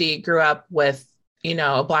 she grew up with,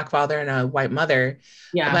 a Black father and a white mother,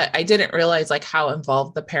 but I didn't realize like how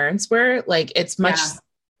involved the parents were. Like it's much,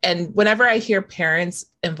 and whenever I hear parents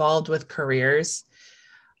involved with careers,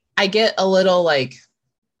 I get a little like,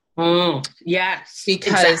 yes,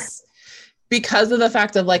 because of the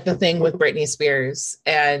fact of like the thing with Britney Spears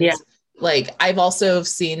and like, I've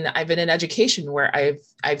been in education where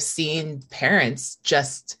I've seen parents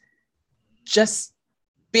just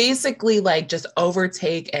basically like just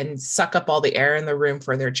overtake and suck up all the air in the room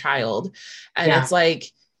for their child. And it's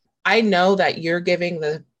like, I know that you're giving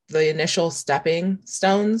the initial stepping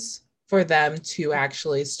stones for them to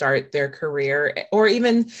actually start their career, or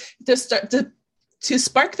even to start to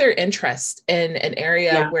spark their interest in an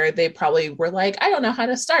area where they probably were like, I don't know how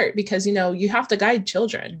to start, because, you have to guide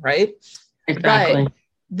children, right? Exactly. But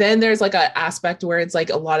then there's like an aspect where it's like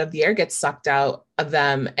a lot of the air gets sucked out of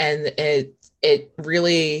them, and it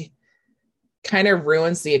really kind of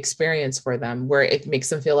ruins the experience for them, where it makes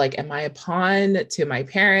them feel like, am I a pawn to my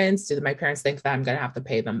parents? Do my parents think that I'm going to have to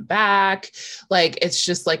pay them back? Like, it's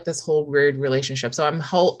just like this whole weird relationship. So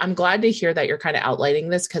I'm glad to hear that you're kind of outlining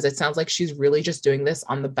this, because it sounds like she's really just doing this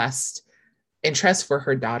on the best interest for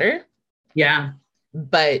her daughter. Yeah.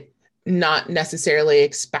 But not necessarily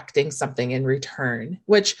expecting something in return,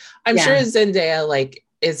 which I'm sure Zendaya like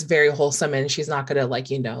is very wholesome, and she's not going to like,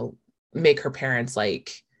 make her parents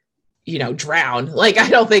like, drown. Like, I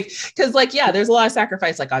don't think, because like, there's a lot of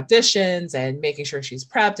sacrifice, like auditions and making sure she's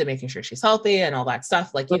prepped and making sure she's healthy and all that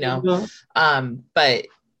stuff. Like, but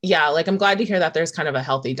like, I'm glad to hear that there's kind of a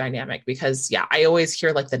healthy dynamic, because I always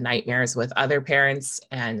hear like the nightmares with other parents.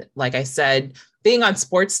 And like I said, being on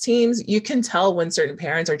sports teams, you can tell when certain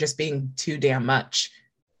parents are just being too damn much,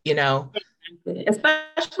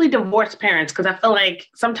 especially divorced parents. Cause I feel like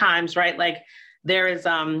sometimes, right, like there is,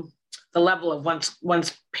 the level of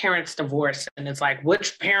once parents divorce, and it's like,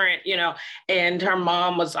 which parent, and her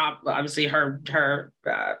mom was obviously her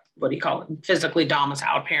what do you call it, physically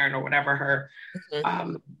domiciled parent or whatever,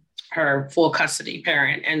 her full custody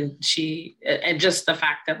parent. And just the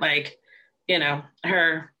fact that like,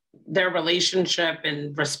 their relationship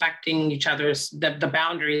and respecting each other's, the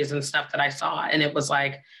boundaries and stuff that I saw. And it was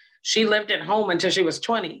like, she lived at home until she was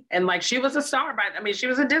 20. And like, she was a star she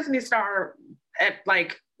was a Disney star at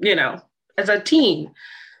like, as a teen.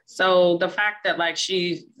 So the fact that like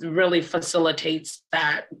she really facilitates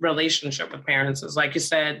that relationship with parents is, like you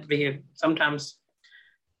said, sometimes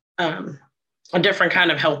a different kind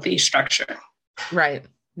of healthy structure. Right.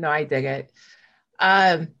 No, I dig it.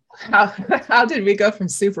 How did we go from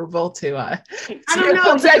Super Bowl to I don't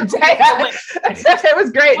know. It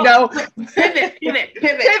was great. No, pivot.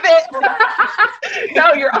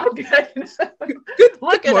 No, you're all good.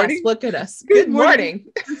 Look at us. Good morning.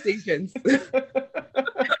 Conversations.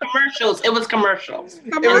 Commercials. It was commercials.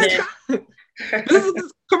 This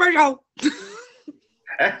is commercial.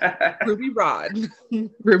 Ruby Rod.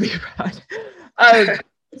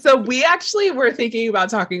 So we actually were thinking about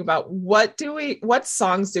talking about what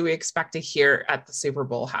songs do we expect to hear at the Super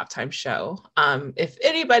Bowl halftime show? If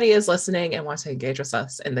anybody is listening and wants to engage with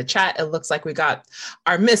us in the chat, it looks like we got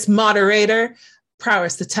our Miss Moderator,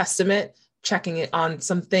 Prowess the Testament, checking it on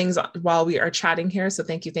some things while we are chatting here. So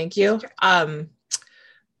thank you.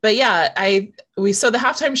 But yeah, we saw the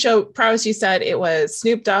halftime show. Prowess, you said it was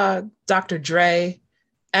Snoop Dogg, Dr. Dre,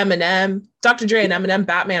 Eminem, Dr. Dre and Eminem,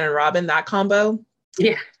 Batman and Robin, that combo.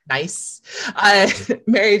 Yeah. Nice.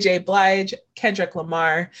 Mary J. Blige, Kendrick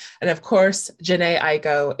Lamar, and of course, Jhené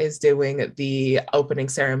Aiko is doing the opening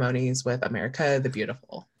ceremonies with America the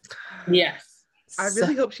Beautiful. Yes. I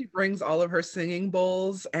really hope she brings all of her singing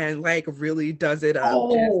bowls and like really does it up.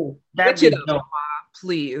 Oh, that's it up.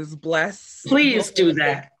 Please bless. Please do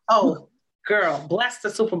that. Oh, girl, bless the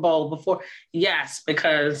Super Bowl before. Yes,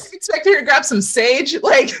 because I expect her to grab some sage,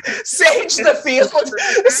 like sage the field.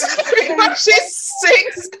 She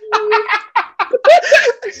sings.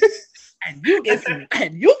 And you get some.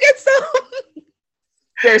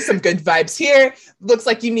 There's some good vibes here. Looks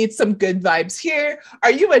like you need some good vibes here.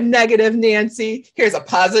 Are you a negative Nancy? Here's a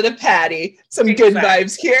positive Patty. Some good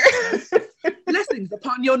vibes here. Blessings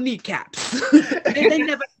upon your kneecaps. they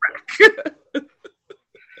never crack.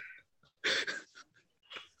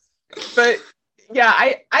 But yeah,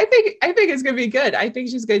 I think it's gonna be good. I think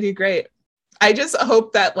she's gonna do great. I just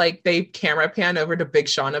hope that like they camera pan over to Big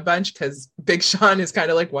Sean a bunch, because Big Sean is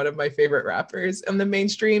kind of like one of my favorite rappers in the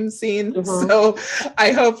mainstream scene. Mm-hmm. So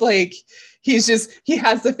I hope like he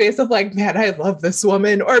has the face of like, man, I love this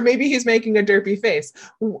woman, or maybe he's making a derpy face.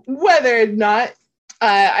 Whether or not,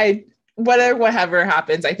 whatever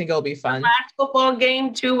happens, I think it'll be fun. Last football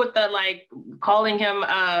game too, with the like calling him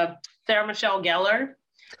Sarah Michelle Gellar,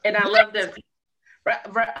 and I love this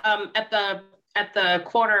at the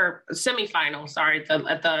quarter semifinal. Sorry,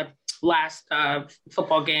 at the last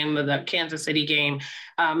football game of the Kansas City game,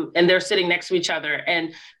 and they're sitting next to each other,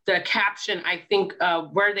 and the caption, I think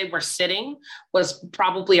where they were sitting was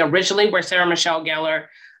probably originally where Sarah Michelle Gellar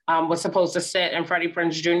was supposed to sit and Freddie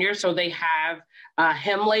Prinze Jr. So they have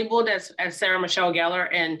him labeled as Sarah Michelle Gellar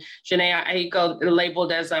and Jhené Aiko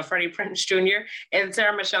labeled as Freddie Prinze Jr. And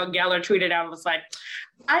Sarah Michelle Gellar tweeted out, was like,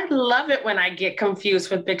 I love it when I get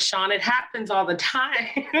confused with Big Sean. It happens all the time.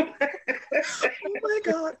 Oh my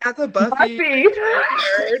God. As a Buffy.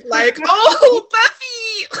 Like, oh,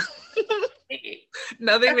 Buffy.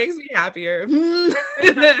 Nothing makes me happier.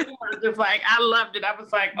 Just like, I loved it. I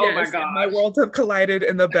was like, oh yes, my God. My worlds have collided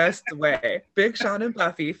in the best way. Big Sean and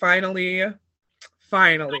Buffy finally.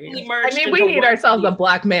 I mean, we need ourselves a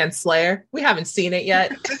Black Man Slayer. We haven't seen it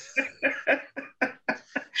yet.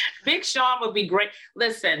 Big Sean would be great.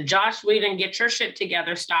 Listen, Josh Whedon, get your shit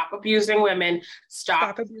together. Stop abusing women.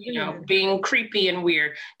 Stop being creepy and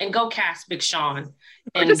weird, and go cast Big Sean.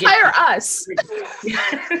 And just hire us.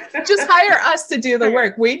 Just hire us to do the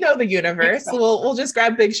work. We know the universe. We'll just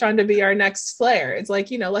grab Big Sean to be our next Slayer. It's like,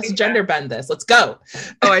 let's gender bend this. Let's go.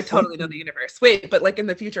 Oh, I totally know the universe. Wait, but like in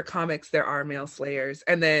the future comics, there are male Slayers,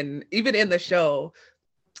 and then even in the show.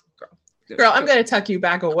 Girl, I'm going to tuck you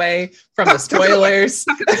back away from the spoilers.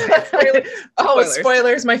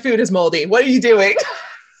 Spoilers. My food is moldy. What are you doing?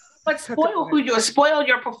 But spoil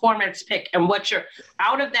your performance pick, and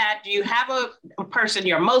out of that, do you have a person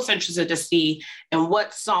you're most interested to see, and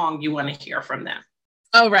what song you want to hear from them?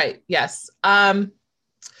 Oh, right. Yes. I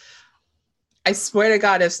swear to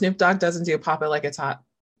God, if Snoop Dogg doesn't do Pop It Like It's Hot.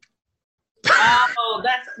 Oh,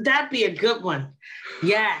 that'd be a good one.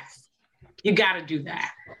 Yes. You got to do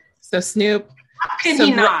that. So Snoop. How can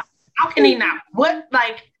he not? What,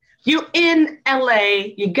 like, you in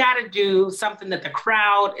LA, you got to do something that the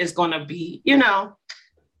crowd is going to be,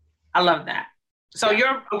 I love that. So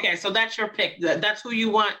so that's your pick. That's who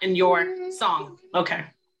you want in your song. Okay.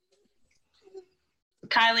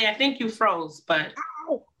 Kylie, I think you froze, but.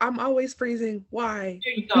 Ow, I'm always freezing. Why?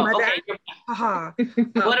 There you go. Okay. Haha.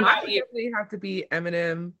 What about you? Definitely have to be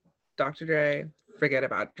Eminem, Dr. Dre. Forgot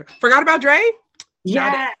about Dre?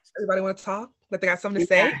 Yes. Everybody want to talk? Like they got something to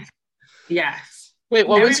say? Yes. Wait,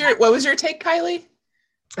 what was your take, Kylie?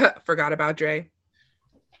 Forgot about Dre.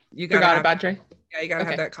 You forgot about Dre? Yeah, you gotta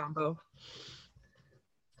have that combo.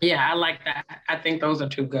 Yeah, I like that. I think those are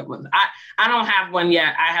two good ones. I don't have one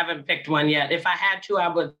yet. I haven't picked one yet. If I had to, I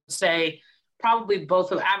would say probably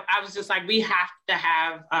both of them. I was just like, we have to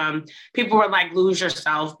have, people were like, lose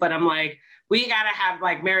yourself. But I'm like, we got to have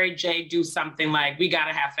like Mary J do something, like we got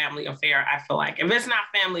to have Family Affair. I feel like if it's not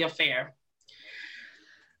Family Affair,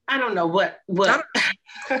 I don't know what.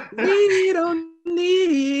 We don't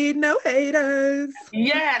need no haters.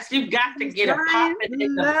 Yes, you got to get a popping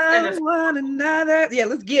in one another. Yeah,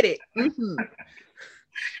 let's get it. Mm-hmm.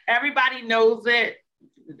 Everybody knows it.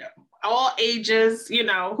 All ages,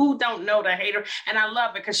 who don't know the hater. And I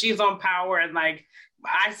love it because she's on Power and like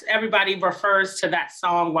everybody refers to that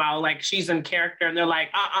song while like she's in character, and they're like,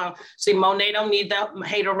 see, Monet don't need the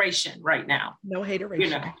hateration right now. No hateration. You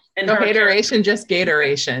know, and no hateration, just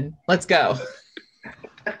Gatoration. Let's go.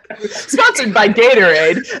 Sponsored by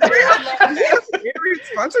Gatorade.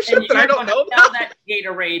 Sponsorship that I don't know about. That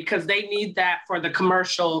Gatorade, because they need that for the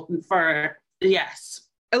commercial for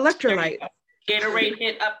electrolyte. Gatorade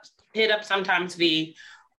hit up sometimes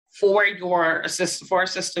for your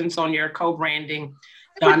assistance on your co-branding.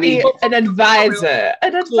 An advisor,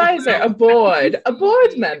 a board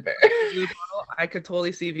member. Blue bottle, I could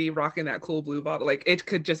totally see V rocking that cool blue bottle. Like it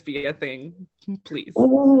could just be a thing, please.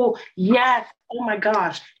 Oh yes! Oh my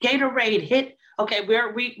gosh! Gatorade hit. Okay,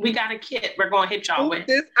 we got a kit. We're gonna hit y'all with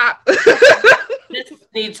this app. This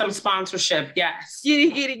needs some sponsorship. Yes.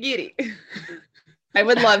 Get it. I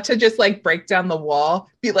would love to just like break down the wall,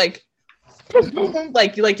 be like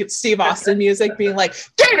it's Steve Austin music, being like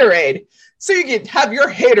Gatorade. So you can have your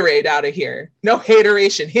haterade out of here. No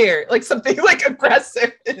hateration here. Like something like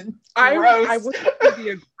aggressive and gross. I want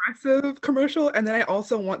the aggressive commercial, and then I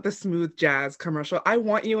also want the smooth jazz commercial. I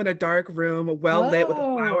want you in a dark room, well lit, with a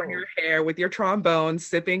flower in your hair, with your trombone,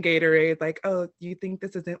 sipping Gatorade. Like, oh, you think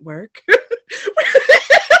this doesn't work?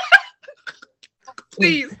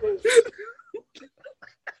 Please.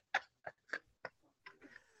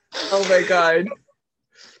 Oh my God.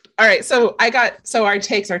 All right, so our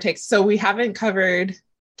takes. So we haven't covered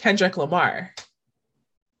Kendrick Lamar.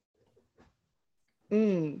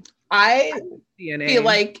 I feel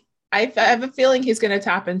like I have a feeling he's going to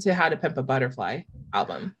tap into How to Pimp a Butterfly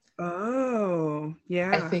album. Oh,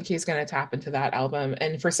 yeah. I think he's going to tap into that album.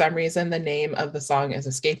 And for some reason, the name of the song is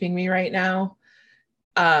escaping me right now.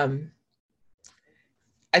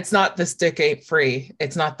 It's not This Dick Ain't Free.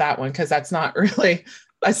 It's not that one, because that's not really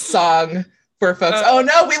a song for folks. Oh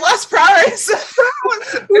no, we lost Prowess.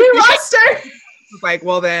 We lost her. Like,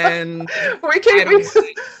 well then we can't.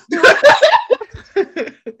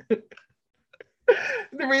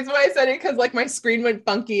 The reason why I said it, because like my screen went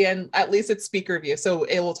funky, and at least it's speaker view, so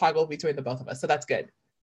it will toggle between the both of us. So that's good.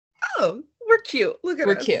 Oh, we're cute. Look at us.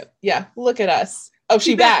 We're cute. Yeah, look at us. Oh,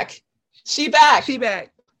 she back. She back.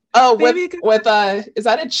 Oh, Baby, with is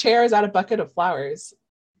that a chair? Is that a bucket of flowers?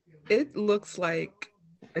 It looks like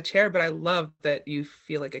a chair, but I love that you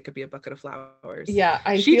feel like it could be a bucket of flowers. Yeah,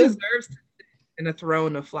 she deserves in a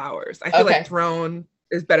throne of flowers. I feel like throne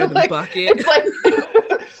is better than bucket. It's like,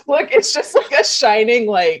 look, it's just like a shining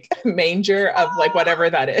like manger of like whatever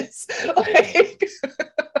that is. Like,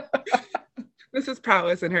 Mrs.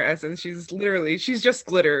 Prowess in her essence. She's just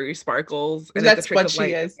glittery sparkles. And that's what she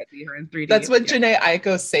is. Her in 3D. That's what Jhené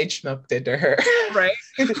Aiko's Sage Smoke did to her. Right?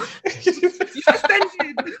 You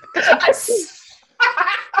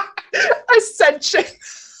Ascension.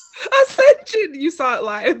 You saw it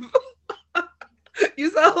live. You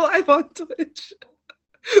saw it live on Twitch.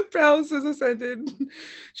 Prowess has ascended.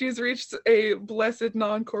 She's reached a blessed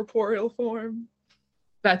non-corporeal form.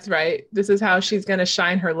 That's right. This is how she's going to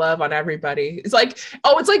shine her love on everybody. It's like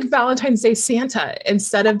Valentine's Day Santa.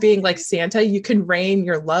 Instead of being like Santa, you can rain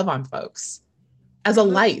your love on folks as a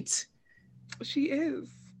light. She is.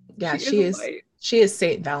 Yeah, she is. She is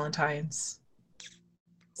Saint Valentine's.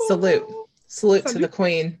 Salute to the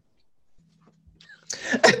queen.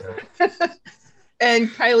 And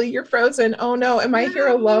Kylie, you're frozen. Oh no, am I here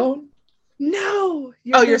alone? No.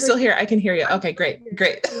 You're still here. I can hear you. Okay, great.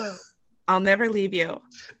 I'll never leave you.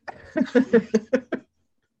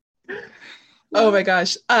 Oh my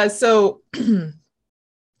gosh. So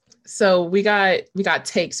we got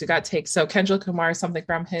takes. So Kendrick Lamar, something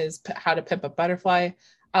from his How to Pimp a Butterfly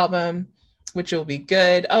album, which will be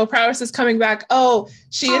good. Oh, Prowess is coming back. Oh,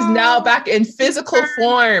 she is now back in physical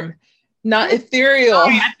form, not ethereal. Oh,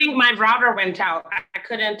 I think my router went out. I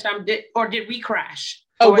couldn't. Did we crash?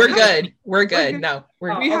 Oh, we're good. We're good. No,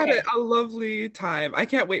 we had a lovely time. I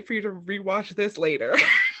can't wait for you to rewatch this later.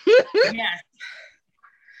 Yes.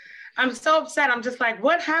 I'm so upset. I'm just like,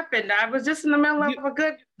 what happened? I was just in the middle of a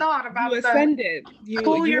good thought about ascended.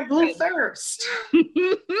 Cool your blue thirst.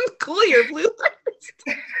 Cool your blue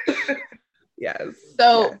thirst. Yes.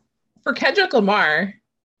 So for Kendrick Lamar,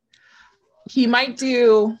 he might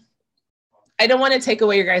do. I don't want to take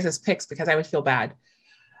away your guys' picks because I would feel bad.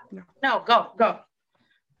 No, go.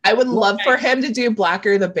 I would love for him to do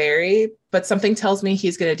Blacker the Berry, but something tells me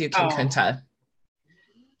he's going to do King Kunta.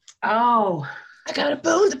 Oh. I got a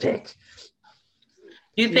bone to pick.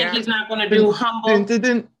 You think he's not going to do Humble?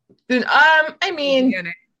 I mean,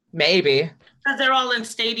 maybe. Because they're all in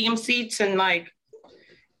stadium seats and like,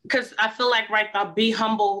 because I feel like, right, the Be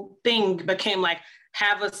Humble thing became like,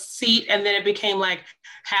 have a seat, and then it became like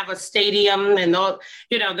have a stadium, and all,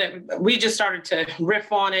 that we just started to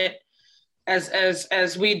riff on it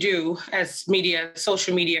as we do as media,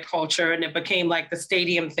 social media culture, and it became like the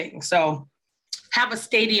stadium thing. So have a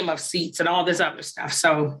stadium of seats and all this other stuff.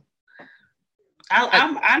 So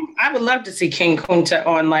I would love to see King Kunta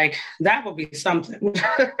on, like, that would be something.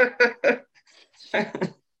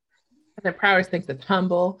 And Prowers thinks it's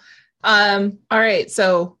humble. All right,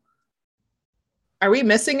 so are we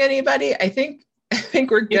missing anybody? I think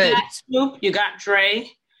we're good. You got Snoop, you got Dre.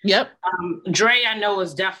 Yep. Dre, I know,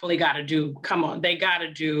 has definitely got to do. Come on, they got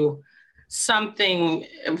to do something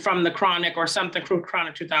from the Chronic or something from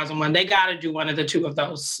Chronic 2001. They got to do one of the two of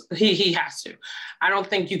those. He has to. I don't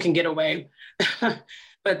think you can get away.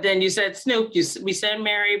 But then you said Snoop. We said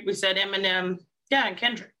Mary. We said Eminem. Yeah, and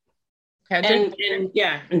Kendrick. And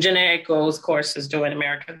Jhené Aiko, of course, is doing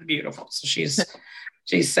America the Beautiful. So she's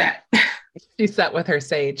set. She's set with her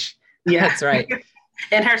sage. Yeah, that's right.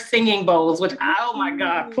 And her singing bowls, which, oh my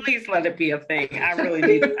God, please let it be a thing. I really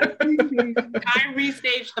need that. Kyrie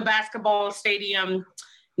staged the basketball stadium.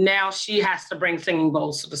 Now she has to bring singing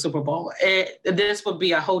bowls to the Super Bowl. This would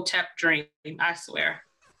be a Hotep dream, I swear.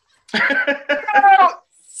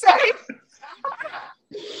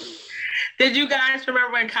 Did you guys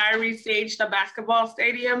remember when Kyrie staged the basketball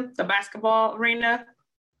stadium, the basketball arena?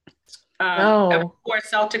 Before a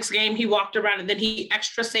Celtics game, he walked around and then he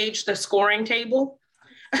extra staged the scoring table.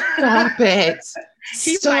 Stop it.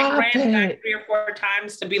 He ran back 3 or 4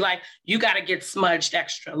 times to be like, you got to get smudged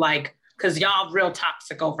extra, like, because y'all real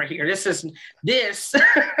toxic over here. This.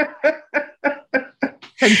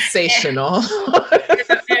 Sensational.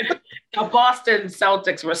 And the Boston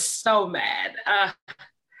Celtics were so mad.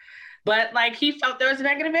 But like, he felt there was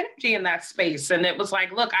negative energy in that space. And it was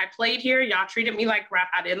like, look, I played here. Y'all treated me like crap.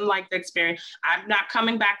 I didn't like the experience. I'm not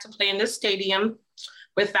coming back to play in this stadium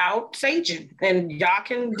without saging. And y'all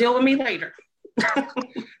can deal with me later.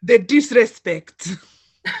 The disrespect.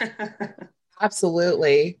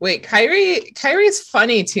 Absolutely. Wait, Kyrie's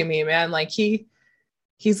funny to me, man. Like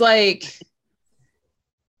he's like,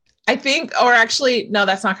 I think, or actually, no,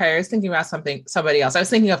 that's not Kyrie. I was thinking about somebody else. I was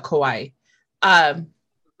thinking of Kawhi.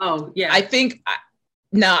 Oh, yeah. I think,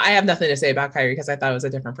 no, I have nothing to say about Kyrie because I thought it was a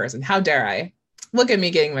different person. How dare I? Look at me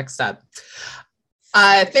getting mixed up.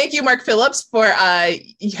 Thank you, Mark Phillips, for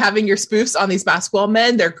having your spoofs on these basketball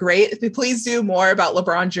men. They're great. Please do more about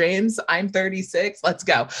LeBron James. I'm 36. Let's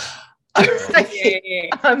go.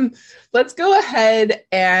 Let's go ahead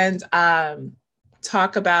and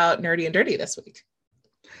talk about Nerdy and Dirty this week.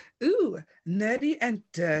 Ooh, Nerdy and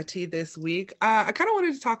Dirty this week. I kind of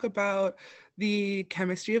wanted to talk about the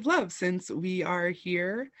chemistry of love since we are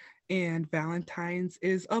here and Valentine's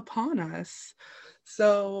is upon us.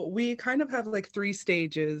 So we kind of have like 3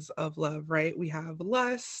 stages of love, right? We have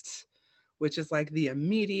lust, which is like the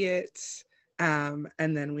immediate, and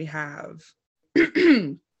then we have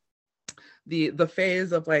the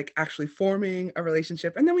phase of like actually forming a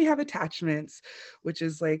relationship, and then we have attachments, which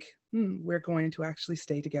is like we're going to actually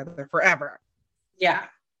stay together forever. Yeah,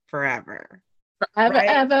 forever, right?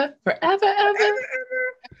 ever.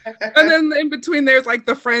 And then in between there's like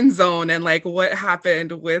the friend zone and like what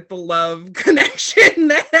happened with the love connection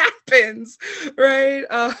that happens, right?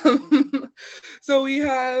 So we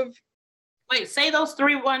have, wait, say those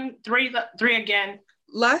three again.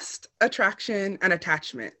 Lust, attraction, and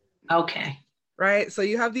attachment. Okay. Right? So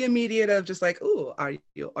you have the immediate of just like, ooh, are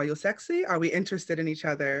you sexy? Are we interested in each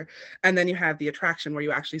other? And then you have the attraction where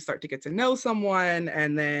you actually start to get to know someone,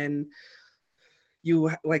 and then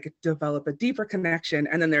you like develop a deeper connection.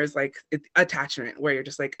 And then there's like attachment where you're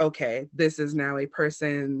just like, okay, this is now a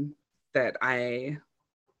person that I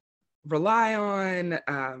rely on.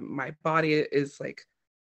 My body is like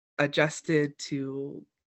adjusted to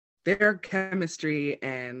their chemistry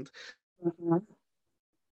and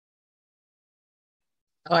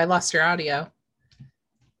Oh, I lost your audio.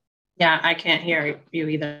 Yeah, I can't hear you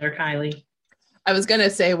either, Kylie. I was going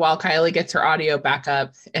to say, while Kylie gets her audio back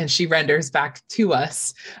up and she renders back to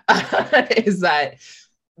us, is that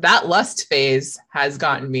lust phase has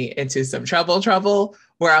gotten me into some trouble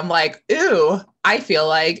where I'm like, ooh, I feel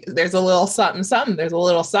like there's a little something, there's a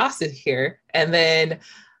little sausage here. And then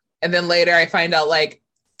later I find out, like,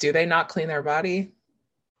 do they not clean their body?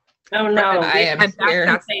 Oh, no. I am here.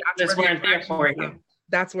 That's weren't there for you.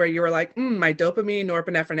 That's where you were like, my dopamine,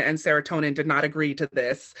 norepinephrine, and serotonin did not agree to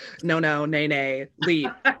this. No, nay, leave.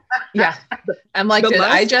 Yeah. I'm like, did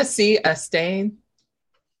I just see a stain?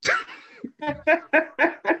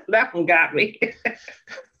 That one got me.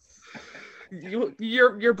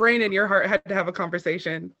 Your brain and your heart had to have a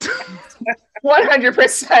conversation.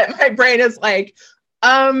 100%. My brain is like,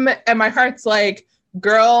 And my heart's like,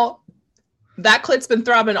 girl, that clit's been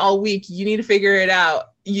throbbing all week. You need to figure it out.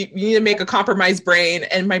 You need to make a compromised brain.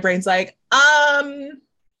 And my brain's like,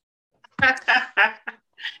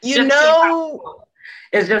 you know,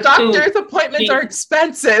 it's just doctor's appointments are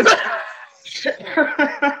expensive.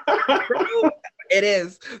 It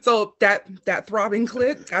is. So that throbbing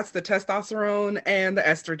clit, that's the testosterone and the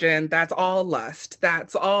estrogen. That's all lust.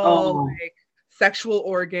 That's all like sexual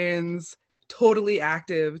organs, totally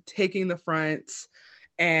active, taking the front.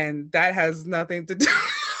 And that has nothing to do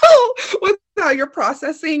with how you're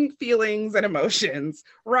processing feelings and emotions,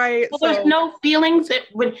 right? Well, there's no feelings.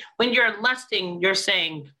 When you're lusting, you're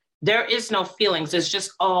saying there is no feelings. It's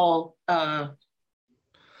just all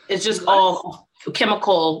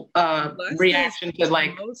chemical reaction to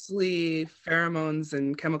like mostly pheromones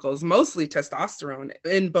and chemicals, mostly testosterone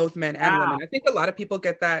in both men and women. I think a lot of people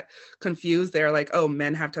get that confused. They're like, oh,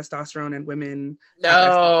 men have testosterone and women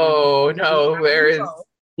no, there is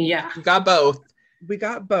we got both.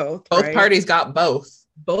 Both right? Parties got both.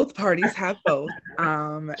 Both parties have both.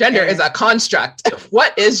 Gender is a construct.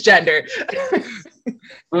 What is gender?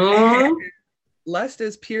 Lust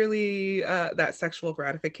is purely that sexual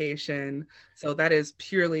gratification. So that is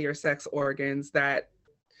purely your sex organs that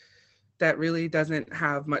really doesn't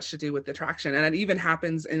have much to do with attraction. And it even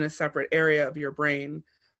happens in a separate area of your brain.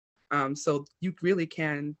 So you really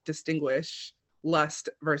can distinguish lust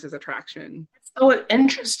versus attraction. So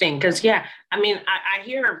interesting, because I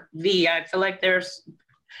hear I feel like there's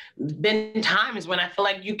been times when I feel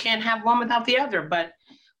like you can't have one without the other, but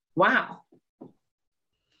wow.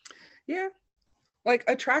 Yeah. Like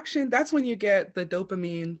attraction, that's when you get the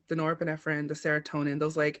dopamine, the norepinephrine, the serotonin,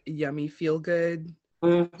 those like yummy feel good,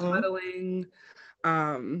 cuddling,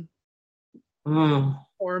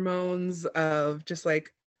 hormones of just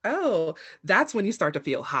like, oh, that's when you start to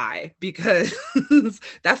feel high, because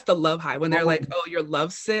that's the love high. When they're like, oh, you're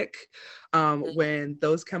love sick, when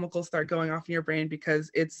those chemicals start going off in your brain, because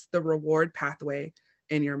it's the reward pathway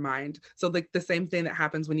in your mind. So like the same thing that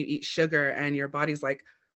happens when you eat sugar and your body's like,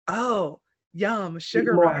 oh, yum,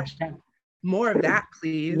 sugar rush, more of that,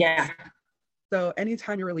 please. Yeah. So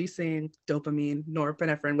anytime you're releasing dopamine,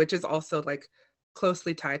 norepinephrine, which is also like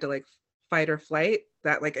closely tied to like fight or flight,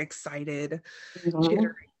 that like excited,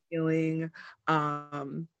 jittery feeling,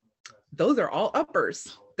 those are all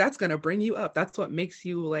uppers. That's gonna bring you up. That's what makes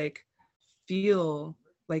you like feel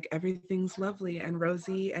like everything's lovely and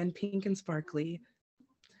rosy and pink and sparkly,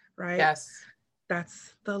 right? Yes.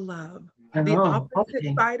 That's the love. The opposite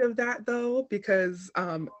side of that, though, because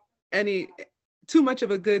too much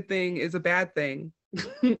of a good thing is a bad thing,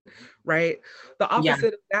 right? The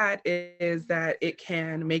opposite of that is that it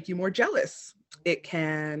can make you more jealous. It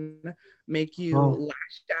can make you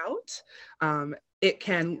lashed out. It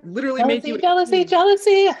can literally make you jealousy.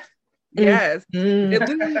 Yes. It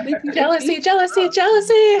literally makes you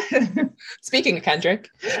jealousy. Speaking of Kendrick.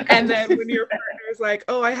 And then when your partner is like,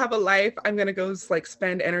 oh, I have a life, I'm gonna go like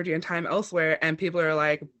spend energy and time elsewhere, and people are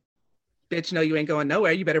like, bitch, no, you ain't going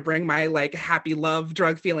nowhere. You better bring my like happy love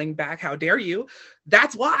drug feeling back. How dare you?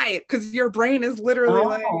 That's why, because your brain is literally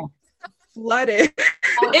like flooded.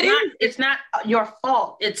 It's not your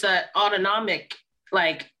fault. It's an autonomic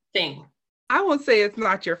like thing. I won't say it's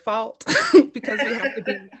not your fault, because we have to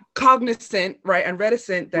be cognizant, right, and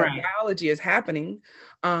reticent that biology is happening.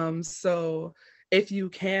 So if you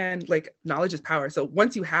can, like, knowledge is power. So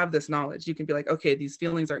once you have this knowledge, you can be like, okay, these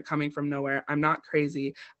feelings aren't coming from nowhere. I'm not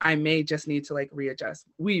crazy. I may just need to like readjust.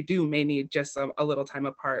 We may need just a little time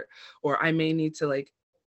apart, or I may need to like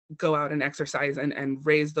go out and exercise and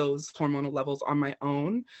raise those hormonal levels on my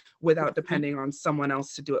own without depending on someone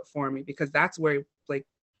else to do it for me, because that's where like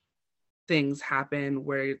things happen,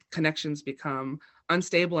 where connections become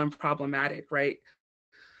unstable and problematic, right?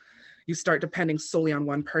 You start depending solely on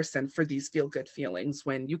one person for these feel-good feelings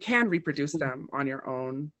when you can reproduce them on your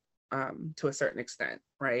own to a certain extent,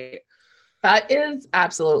 right? That is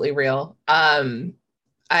absolutely real. And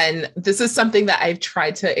this is something that I've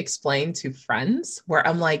tried to explain to friends, where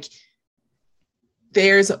I'm like,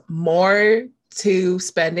 there's more to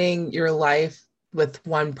spending your life with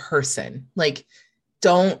one person. Like,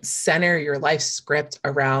 don't center your life script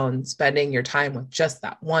around spending your time with just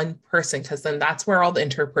that one person, because then that's where all the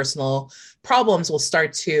interpersonal problems will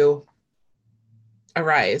start to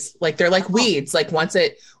arise. Like, they're like weeds. Like once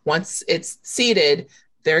it's seeded,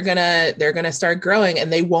 they're gonna start growing,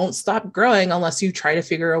 and they won't stop growing unless you try to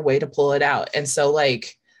figure a way to pull it out. And so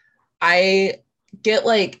like, I get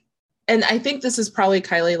like, and I think this is probably,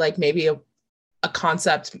 Kylie, like maybe a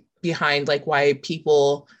concept behind like why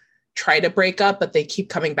people try to break up, but they keep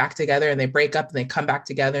coming back together, and they break up and they come back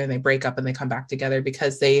together, and they break up and they come back together,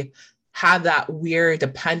 because they have that weird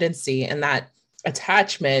dependency and that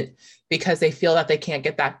attachment, because they feel that they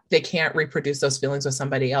can't reproduce those feelings with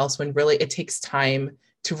somebody else, when really it takes time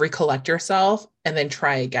to recollect yourself and then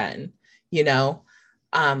try again, you know?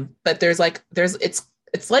 But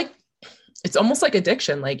it's almost like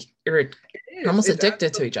addiction. Like you're almost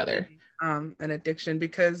addicted to each other. An addiction,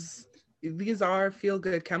 because these are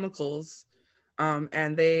feel-good chemicals,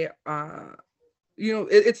 and they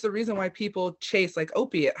it's the reason why people chase like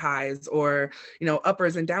opiate highs or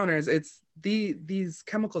uppers and downers. It's these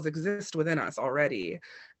chemicals exist within us already,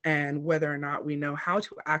 and whether or not we know how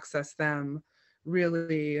to access them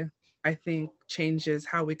really, I think, changes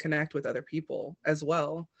how we connect with other people as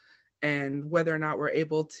well, and whether or not we're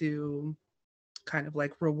able to kind of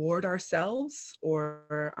like reward ourselves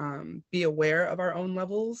or be aware of our own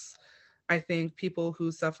levels. I think people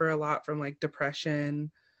who suffer a lot from like depression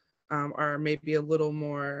are maybe a little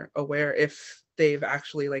more aware if they've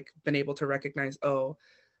actually like been able to recognize, oh,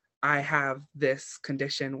 I have this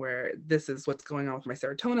condition where this is what's going on with my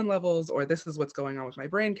serotonin levels, or this is what's going on with my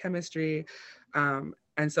brain chemistry. And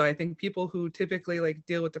so I think people who typically like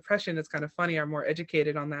deal with depression, it's kind of funny, are more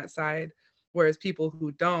educated on that side. Whereas people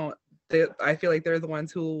who don't, I feel like they're the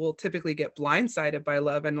ones who will typically get blindsided by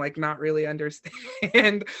love and like not really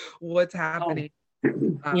understand what's happening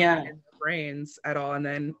in their brains at all.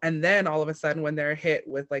 And then all of a sudden, when they're hit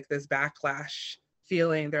with like this backlash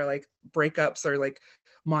feeling, they're like breakups are like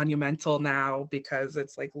monumental now, because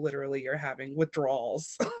it's like literally you're having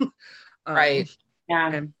withdrawals. Right.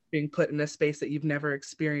 Yeah. And being put in a space that you've never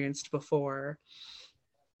experienced before.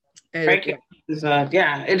 And it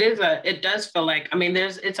does feel like, I mean,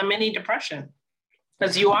 it's a mini depression,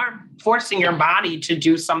 because you are forcing your body to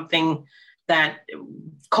do something that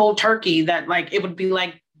cold turkey, that like, it would be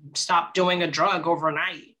like stop doing a drug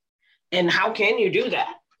overnight. And how can you do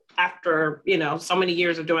that after, so many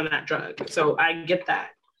years of doing that drug? So I get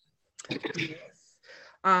that. Yes.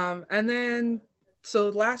 And then, so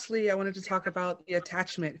lastly, I wanted to talk about the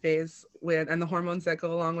attachment phase and the hormones that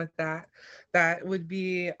go along with that. That would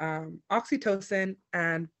be oxytocin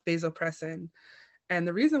and vasopressin. And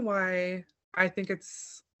the reason why I think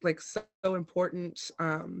it's like so important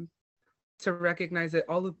to recognize that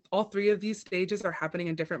all three of these stages are happening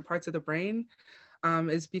in different parts of the brain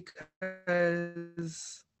is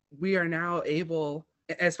because we are now able,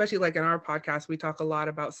 especially like in our podcast, we talk a lot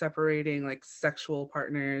about separating like sexual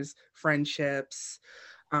partners, friendships,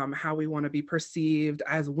 how we want to be perceived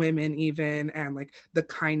as women even, and like the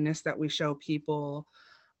kindness that we show people,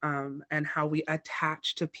 and how we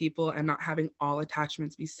attach to people, and not having all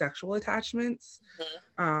attachments be sexual attachments.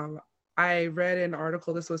 Mm-hmm. I read an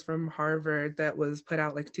article, this was from Harvard, that was put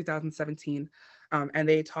out like 2017, and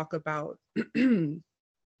they talk about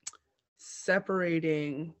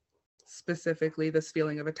separating specifically this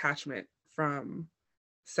feeling of attachment from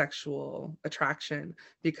sexual attraction,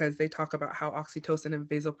 because they talk about how oxytocin and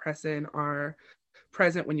vasopressin are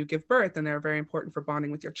present when you give birth, and they're very important for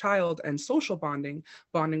bonding with your child and social bonding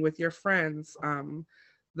with your friends,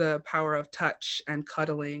 the power of touch and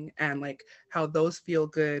cuddling, and like how those feel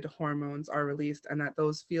good hormones are released, and that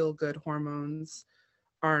those feel good hormones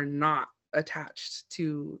are not attached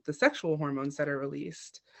to the sexual hormones that are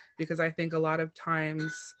released. Because I think a lot of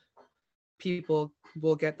times people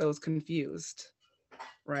will get those confused,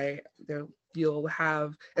 right? You'll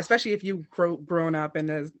have, especially if you've grown up in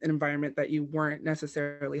an environment that you weren't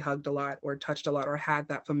necessarily hugged a lot or touched a lot or had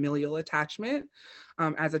that familial attachment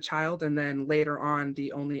as a child, and then later on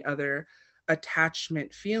the only other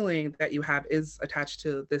attachment feeling that you have is attached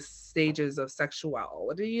to the stages of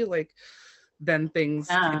sexuality, like then things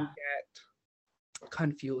can get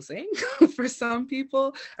confusing for some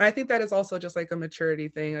people. And I think that is also just like a maturity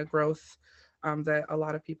thing, a growth that a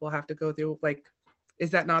lot of people have to go through. Like, is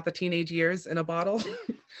that not the teenage years in a bottle?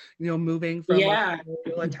 Moving from a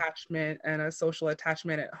real attachment and a social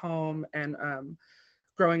attachment at home, and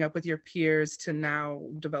growing up with your peers, to now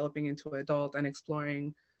developing into an adult and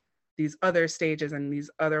exploring these other stages and these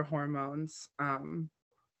other hormones.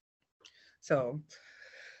 So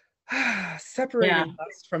separating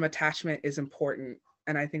lust from attachment is important.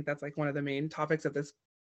 And I think that's like one of the main topics of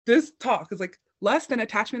this talk, is like lust and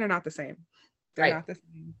attachment are not the same. They're not the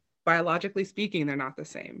same. Biologically speaking, they're not the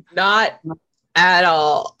same. Not at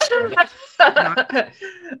all. So you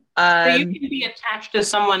can be attached to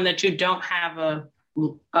someone that you don't have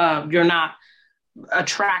you're not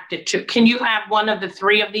attracted to. Can you have one of the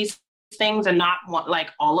three of these things and not want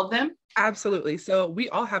like all of them? Absolutely. So we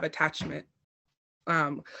all have attachment.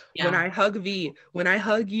 When I hug V, when I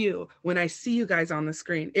hug you, when I see you guys on the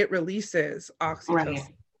screen, it releases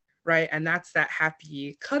oxytocin, right? And that's that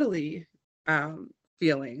happy, cuddly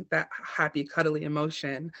feeling, that happy, cuddly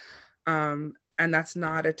emotion. And that's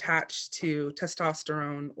not attached to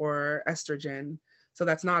testosterone or estrogen. So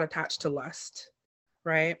that's not attached to lust,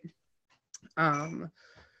 right?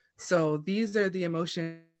 So these are the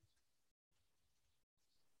emotions.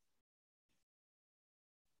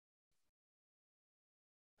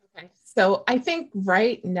 Okay. So I think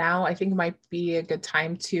right now, I think it might be a good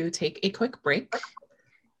time to take a quick break.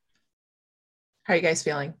 How are you guys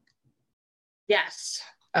feeling? Yes.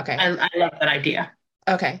 Okay. I love that idea.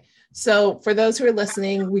 Okay. So for those who are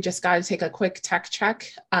listening, we just got to take a quick tech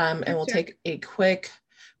check, and we'll take a quick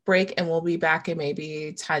break, and we'll be back in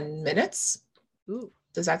maybe 10 minutes. Ooh.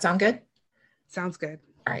 Does that sound good? Sounds good.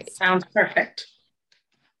 All right. Sounds perfect.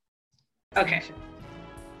 Okay.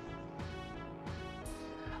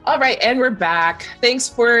 All right, and we're back. Thanks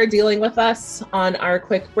for dealing with us on our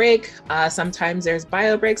quick break. Sometimes there's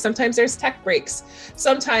bio breaks, sometimes there's tech breaks,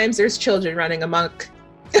 sometimes there's children running amok.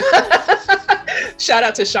 Shout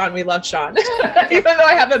out to Sean. We love Sean. Even though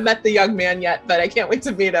I haven't met the young man yet, but I can't wait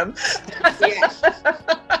to meet him. Yeah.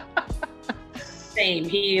 Same.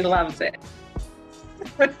 He loves it.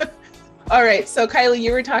 All right. So Kylie,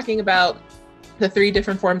 you were talking about the 3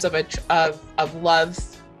 different forms of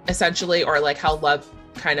love, essentially, or like how love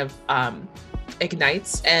kind of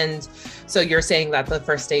ignites. And so you're saying that the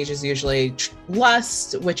first stage is usually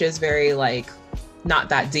lust, which is very like not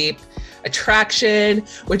that deep, attraction,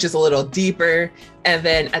 which is a little deeper, and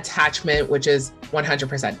then attachment, which is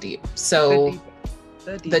 100% deep. So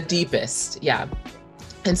the deepest. Yeah.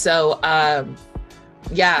 And so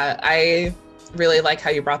yeah, I really like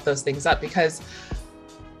how you brought those things up, because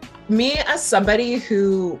me, as somebody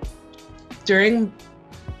who during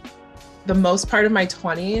the most part of my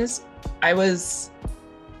 20s, I was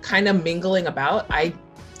kind of mingling about. I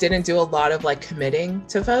didn't do a lot of like committing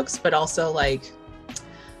to folks, but also like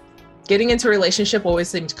getting into a relationship always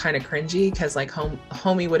seemed kind of cringy, because like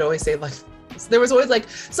homie would always say like, there was always like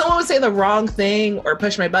someone would say the wrong thing or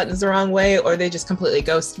push my buttons the wrong way, or they just completely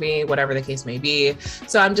ghost me, whatever the case may be.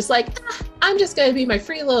 So I'm just like, I'm just going to be my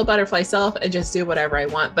free little butterfly self and just do whatever I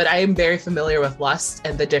want. But I am very familiar with lust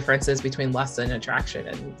and the differences between lust and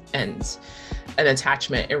attraction and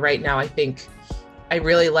attachment. And right now, I think I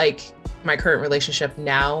really like my current relationship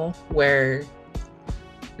now, where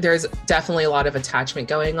there's definitely a lot of attachment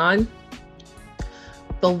going on.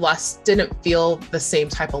 The lust didn't feel the same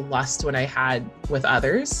type of lust when I had with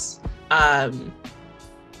others. But,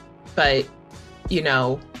 you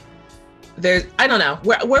know, I don't know.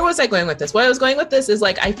 Where was I going with this? What I was going with this is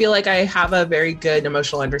like, I feel like I have a very good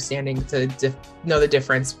emotional understanding to know the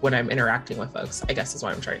difference when I'm interacting with folks, I guess is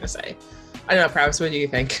what I'm trying to say. I don't know, Prowess, what do you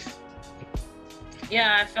think?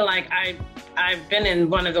 Yeah, I feel like I've been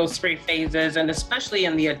in one of those 3 phases, and especially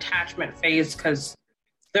in the attachment phase, because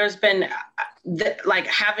there's been like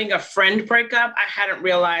having a friend breakup. I hadn't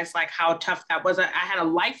realized like how tough that was. I had a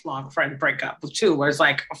lifelong friend breakup too, where it's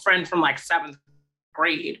like a friend from like 7th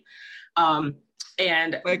grade.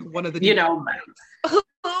 And like one of the, you know,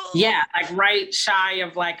 yeah, like right shy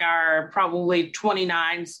of like our probably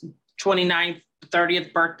 29th,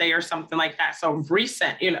 30th birthday or something like that. So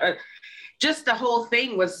recent, you know, just the whole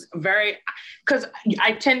thing was very, because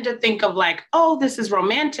I tend to think of like, oh, this is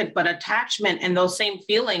romantic, but attachment and those same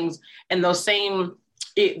feelings and those same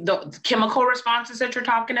the chemical responses that you're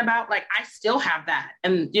talking about, like I still have that.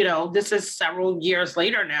 And, you know, this is several years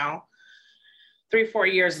later now,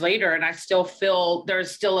 3-4 years later, and I still feel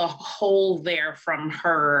there's still a hole there from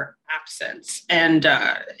her absence. And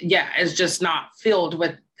yeah, it's just not filled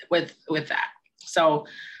with that. So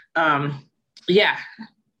yeah.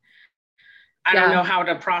 I don't know how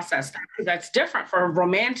to process that, because that's different for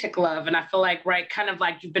romantic love. And I feel like, right, kind of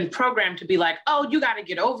like you've been programmed to be like, oh, you got to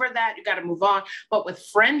get over that. You got to move on. But with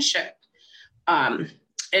friendship,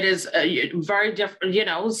 it is very different. You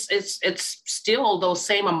know, it's still those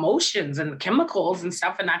same emotions and chemicals and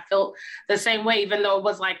stuff. And I feel the same way, even though it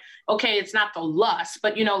was like, okay, it's not the lust,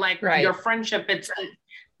 but, you know, like your friendship,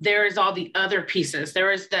 there is all the other pieces.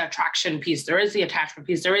 There is the attraction piece. There is the attachment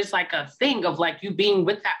piece. There is like a thing of like you being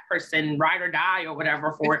with that person, ride or die or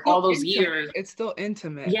whatever for all those years. It's still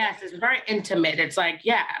intimate. Yes, it's very intimate. It's like,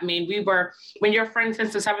 yeah, I mean, when you're friends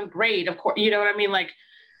since the 7th grade, of course, you know what I mean? Like,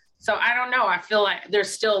 so I don't know. I feel like there's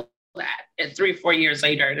still that at 3-4 years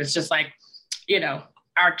later. And it's just like, you know,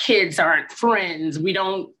 our kids aren't friends. We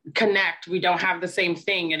don't connect. We don't have the same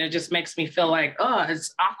thing. And it just makes me feel like, oh,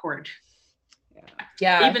 it's awkward.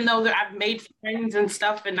 Yeah. Even though I've made friends and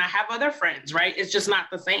stuff and I have other friends, right? It's just not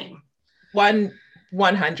the same. One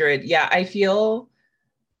 100. Yeah, I feel,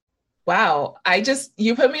 wow.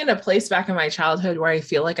 You put me in a place back in my childhood where I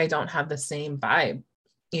feel like I don't have the same vibe,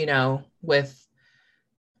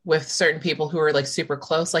 with certain people who are like super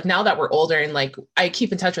close. Like now that we're older and like I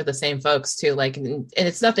keep in touch with the same folks too, like, and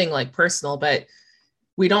it's nothing like personal, but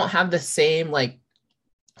we don't have the same like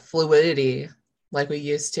fluidity like we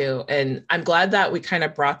used to. And I'm glad that we kind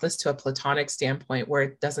of brought this to a platonic standpoint where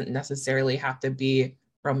it doesn't necessarily have to be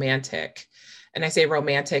romantic. And I say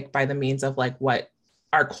romantic by the means of like what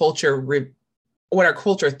our culture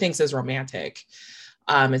thinks is romantic.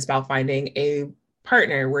 It's about finding a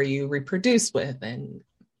partner where you reproduce with and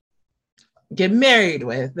get married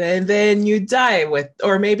with, and then you die with,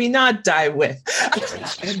 or maybe not die with.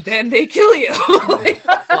 And then they kill you. Like,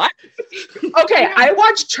 what? Okay, I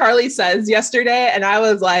watched Charlie Says yesterday, and I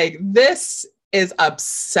was like, this is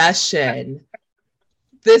obsession.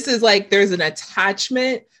 This is like, there's an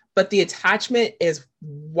attachment, but the attachment is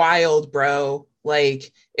wild, bro.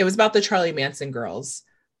 Like, it was about the Charlie Manson girls,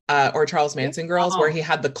 or Charles Manson girls, where he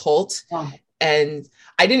had the cult. And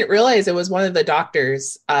I didn't realize it was one of the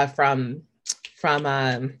doctors from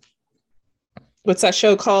what's that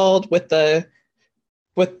show called with the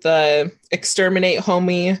exterminate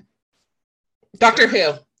homie, Doctor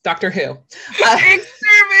Who. Exterminate.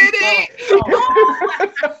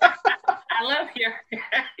 I love your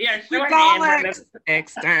short name.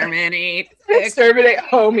 Exterminate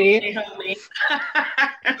homie.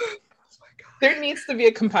 There needs to be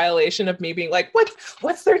a compilation of me being like,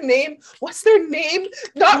 what's their name?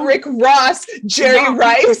 Not Rick Ross, Jerry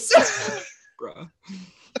Rice.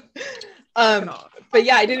 But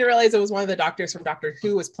yeah, I didn't realize it was one of the doctors from Doctor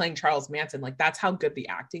Who was playing Charles Manson. Like, that's how good the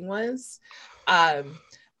acting was.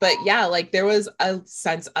 But yeah, like there was a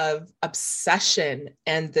sense of obsession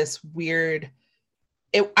and this weird,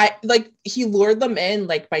 he lured them in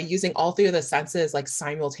like by using all three of the senses like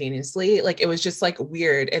simultaneously. Like it was just like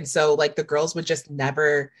weird. And so like the girls would just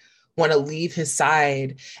never want to leave his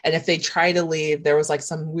side. And if they try to leave, there was like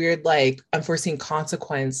some weird, like unforeseen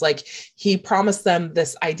consequence. Like he promised them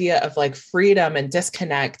this idea of like freedom and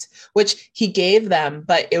disconnect, which he gave them,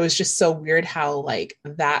 but it was just so weird how like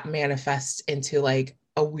that manifests into like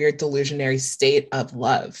a weird delusionary state of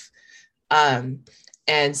love.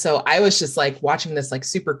 And so I was just like watching this like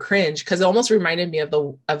super cringe because it almost reminded me of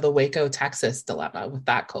the Waco, Texas dilemma with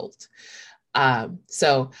that cult.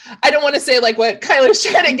 So I don't want to say like what Kyler's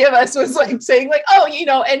trying to give us was like saying like, oh,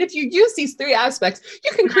 and if you use these three aspects,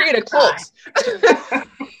 you can create a cult.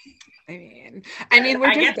 I mean,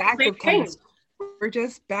 we're just bags of chemistry. We're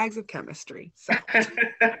just bags of chemistry. So.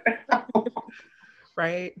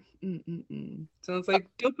 Right? So it's like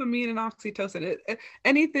dopamine and oxytocin.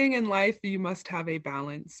 Anything in life, you must have a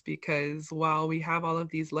balance, because while we have all of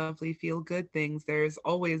these lovely feel-good things, there's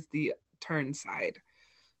always the turn side,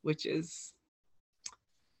 which is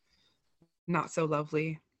not so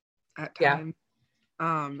lovely at times.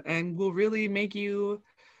 And will really make you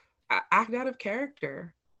act out of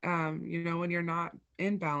character. When you're not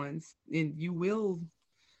in balance, and you will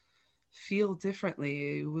feel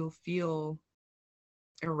differently. You will feel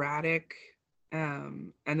erratic.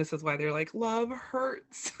 And this is why they're like, love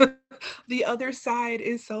hurts. The other side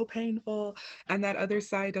is so painful. And that other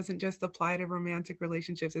side doesn't just apply to romantic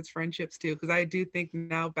relationships, it's friendships too. Because I do think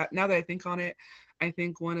now that I think on it, I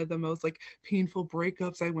think one of the most like painful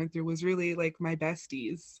breakups I went through was really like my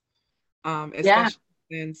besties. Especially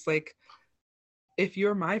since like, if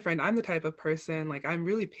you're my friend, I'm the type of person, like I'm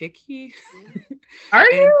really picky. Are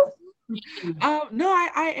you? No,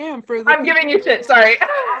 I am. I'm giving you shit. Sorry.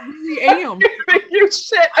 I really am. I'm giving you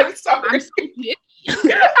shit. I'm sorry. I'm so picky.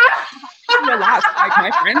 Like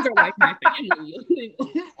my friends are like my family.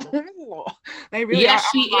 They really yes, are.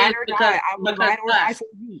 she is. Because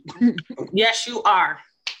yes, you are.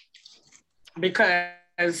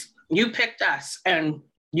 Because you picked us, and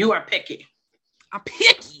you are picky. I'm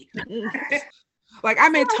picky. Like I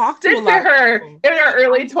may talk to a lot her in her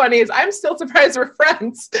early 20s. I'm still surprised we're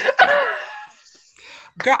friends.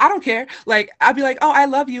 Girl, I don't care. Like I'll be like, oh, I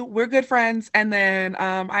love you. We're good friends. And then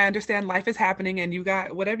I understand life is happening and you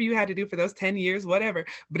got whatever you had to do for those 10 years, whatever.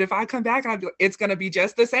 But if I come back, I'll be like, it's gonna be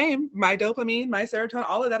just the same. My dopamine, my serotonin,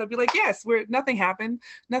 all of that will be like, yes, nothing happened,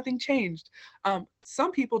 nothing changed.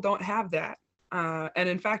 Some people don't have that. And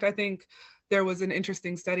in fact, I think there was an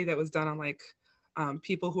interesting study that was done on like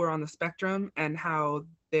people who are on the spectrum and how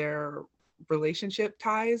their relationship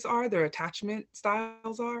ties are, their attachment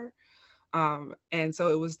styles are. And so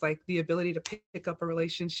it was like the ability to pick up a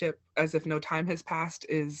relationship as if no time has passed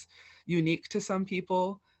is unique to some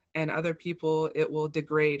people, and other people it will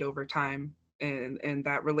degrade over time and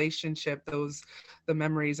that relationship, the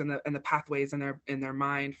memories and the pathways in their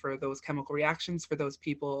mind for those chemical reactions for those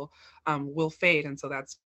people will fade. And so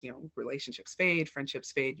that's, relationships fade,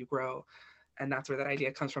 friendships fade, you grow. And that's where that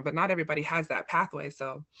idea comes from. But not everybody has that pathway.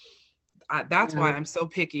 So that's why I'm so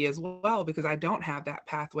picky as well, because I don't have that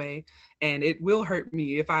pathway. And it will hurt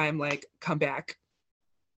me if I'm like, come back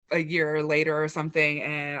a year later or something,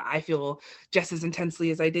 and I feel just as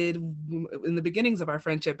intensely as I did in the beginnings of our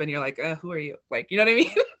friendship. And you're like, who are you? Like, you know what I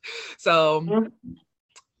mean? So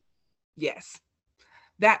yes,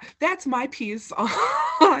 that's my piece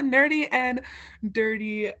on Nerdy and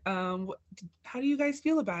Dirty. How do you guys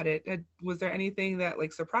feel about it? Was there anything that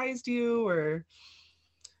like surprised you or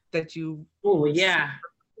that you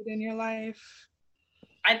in your life?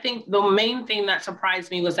 I think the main thing that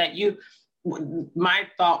surprised me was that my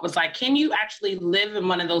thought was like, can you actually live in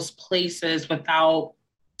one of those places without,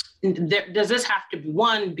 does this have to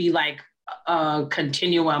be like a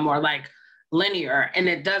continuum or like linear? And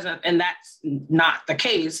it doesn't, and that's not the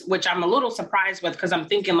case, which I'm a little surprised with, because I'm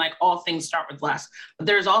thinking like all things start with less, but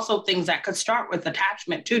there's also things that could start with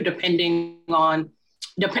attachment too, depending on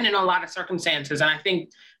a lot of circumstances. And I think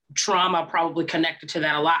trauma probably connected to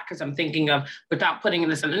that a lot, because I'm thinking of, without putting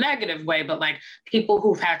this in a negative way, but like people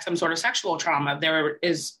who've had some sort of sexual trauma, there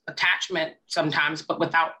is attachment sometimes, but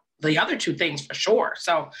without the other two things for sure.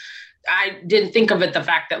 So I didn't think of it, the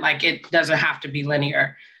fact that like it doesn't have to be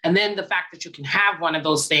linear. And then the fact that you can have one of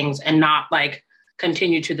those things and not like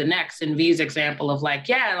continue to the next. In V's example of like,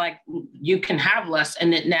 like you can have less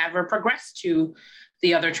and it never progressed to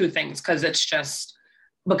the other two things, because it's just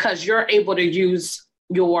because you're able to use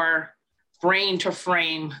your brain to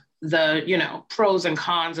frame the, pros and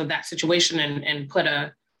cons of that situation and put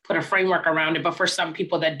a framework around it. But for some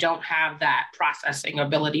people that don't have that processing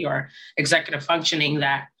ability or executive functioning,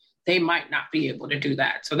 that they might not be able to do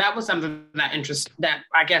that. So that was something that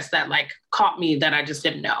I guess that like caught me, that I just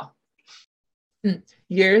didn't know.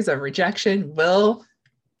 Years of rejection will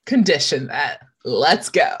condition that. Let's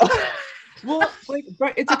go. Well, like,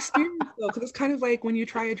 but it's experience though, because it's kind of like when you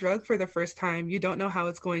try a drug for the first time, you don't know how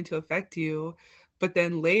it's going to affect you, but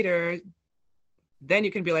then later, then you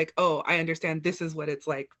can be like, oh, I understand, this is what it's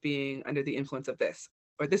like being under the influence of this,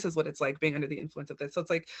 or this is what it's like being under the influence of this. So it's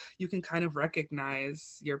like you can kind of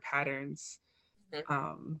recognize your patterns.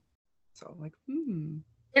 So like,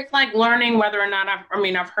 It's like learning whether or not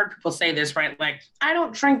I've heard people say this, right? Like, I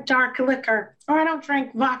don't drink dark liquor or I don't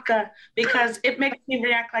drink vodka because it makes me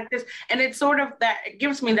react like this. And it's sort of that, it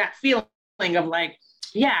gives me that feeling of like,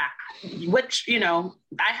 which,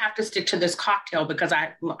 I have to stick to this cocktail because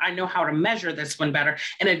I know how to measure this one better.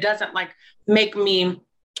 And it doesn't like make me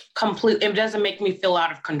it doesn't make me feel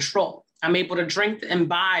out of control. I'm able to drink and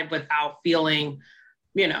imbibe without feeling,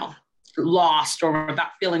 lost, or without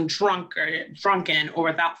feeling drunken, or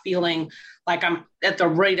without feeling like I'm at the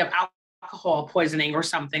rate of alcohol poisoning or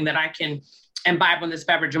something, that I can imbibe on this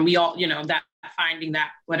beverage. And we all, that finding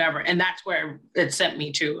that whatever. And that's where it sent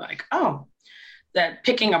me to like, oh, that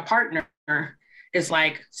picking a partner is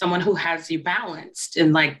like someone who has you balanced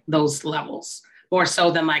in like those levels, more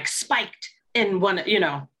so than like spiked in one,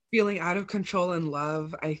 Feeling out of control in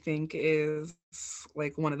love, I think, is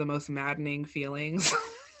like one of the most maddening feelings.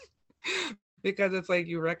 Because it's like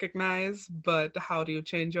you recognize, but how do you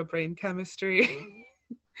change your brain chemistry?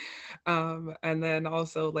 And then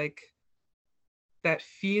also like that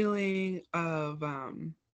feeling of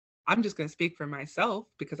I'm just going to speak for myself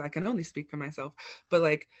because I can only speak for myself, but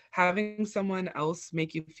like having someone else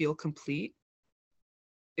make you feel complete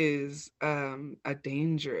is a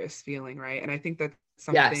dangerous feeling, right? And I think that's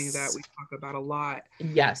something that we talk about a lot.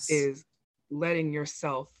 Yes, is letting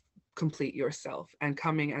yourself complete yourself and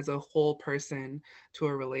coming as a whole person to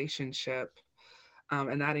a relationship.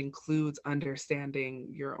 And that includes understanding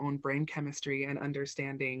your own brain chemistry and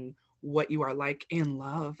understanding what you are like in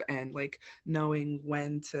love, and like knowing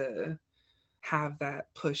when to have that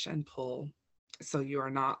push and pull so you are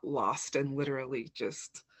not lost and literally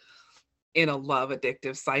just in a love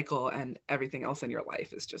addictive cycle and everything else in your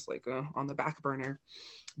life is just like on the back burner,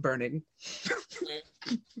 burning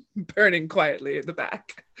quietly at the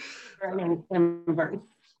back. Burning and burning.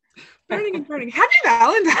 Happy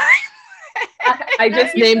Valentine's. I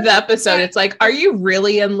just named the episode. It's like, are you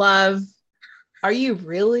really in love? Are you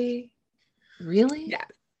really? Yeah.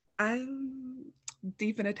 I'm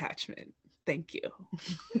deep in attachment. Thank you.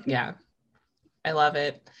 Yeah. I love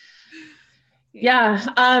it. Yeah.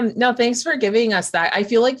 No, thanks for giving us that. I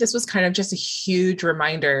feel like this was kind of just a huge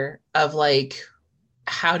reminder of like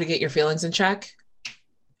how to get your feelings in check,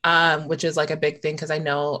 which is like a big thing, because I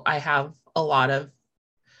know I have a lot of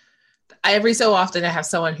every so often I have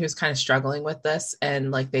someone who's kind of struggling with this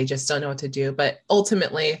and like they just don't know what to do. But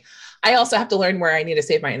ultimately, I also have to learn where I need to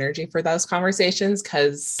save my energy for those conversations,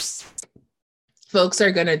 because folks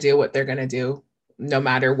are going to do what they're going to do no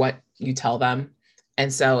matter what you tell them.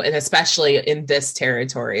 And so, and especially in this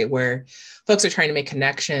territory where folks are trying to make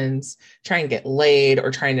connections, trying to get laid, or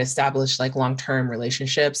trying to establish like long-term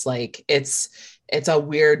relationships, like it's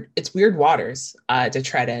weird waters to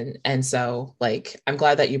tread in. And so like, I'm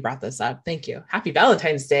glad that you brought this up. Thank you. Happy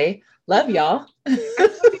Valentine's Day. Love y'all.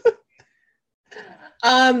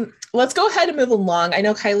 Let's go ahead and move along. I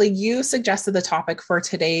know, Kylie, you suggested the topic for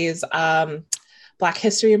today's Black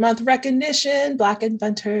History Month recognition, Black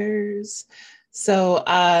inventors. So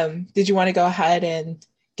did you want to go ahead and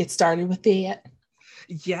get started with it?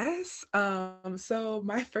 Yes. So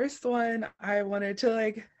my first one, I wanted to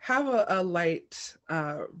like have a light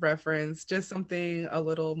reference, just something a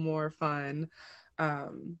little more fun.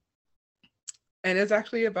 And it's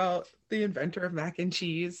actually about the inventor of mac and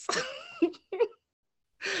cheese.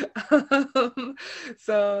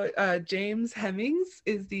 So James Hemings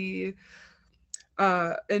is the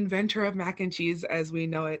inventor of mac and cheese as we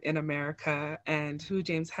know it in America. And who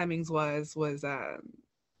James Hemings was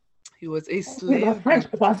he was a slave. Sorry.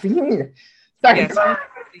 Yes,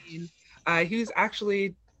 he was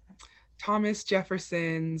actually Thomas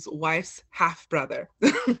Jefferson's wife's half brother.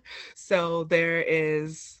 So there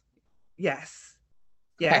is, yes,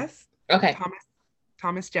 okay.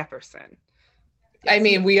 Thomas Jefferson. I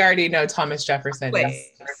mean, we already know Thomas Jefferson.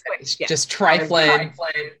 Yes. Just trifling.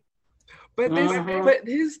 But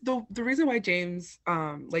the reason why James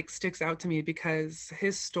like sticks out to me, because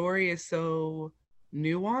his story is so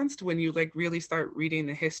nuanced when you like really start reading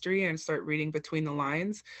the history and start reading between the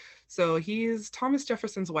lines. So he is Thomas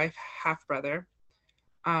Jefferson's wife half brother.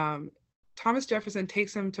 Thomas Jefferson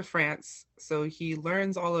takes him to France, so he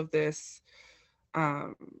learns all of this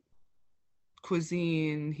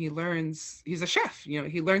cuisine. He's a chef, you know,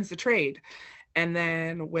 he learns the trade. And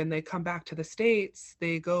then when they come back to the States,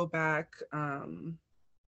 they go back, I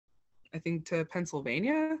think, to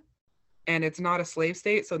Pennsylvania, and it's not a slave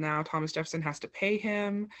state. So now Thomas Jefferson has to pay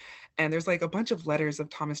him. And there's like a bunch of letters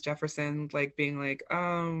of Thomas Jefferson, like being like,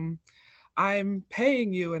 I'm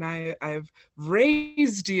paying you and I've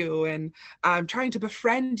raised you and I'm trying to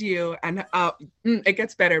befriend you. And it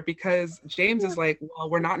gets better because James is like,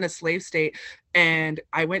 well, we're not in a slave state. And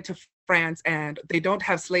I went to France and they don't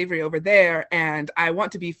have slavery over there. And I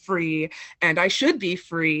want to be free and I should be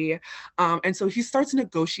free. And so he starts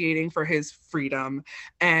negotiating for his freedom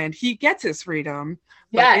and he gets his freedom.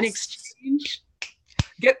 But in exchange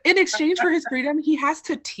for his freedom, he has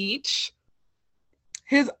to teach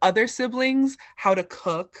his other siblings how to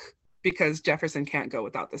cook because Jefferson can't go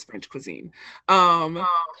without this French cuisine.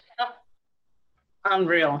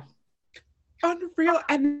 Unreal.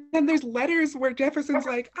 And then there's letters where Jefferson's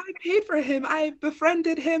like, I paid for him, I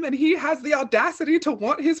befriended him, and he has the audacity to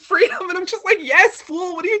want his freedom. And I'm just like, yes,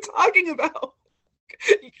 fool, what are you talking about?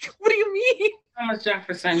 What do you mean? Thomas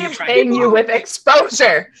Jefferson, you're paying you with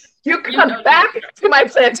exposure. You come back to my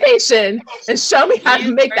plantation and show me how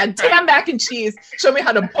to make that damn mac and cheese. Show me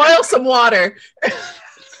how to boil some water.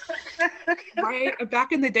 Right?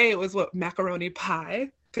 Back in the day, it was macaroni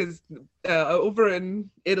pie. Because over in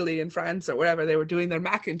Italy and France or wherever, they were doing their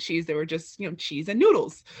mac and cheese. They were just, cheese and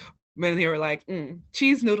noodles. And they were like,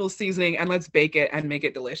 cheese, noodle seasoning, and let's bake it and make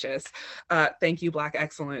it delicious. Thank you, Black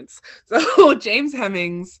excellence. So James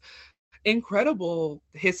Hemings, incredible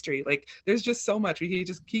history. Like, there's just so much. We can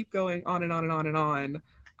just keep going on and on and on and on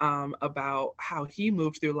about how he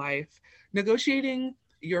moved through life, negotiating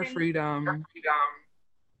your freedom.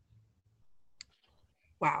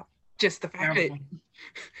 Wow. Just the fact that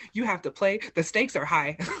you have to play, the stakes are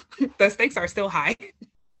high. The stakes are still high.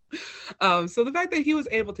 So the fact that he was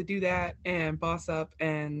able to do that and boss up,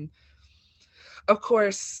 and of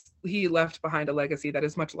course, he left behind a legacy that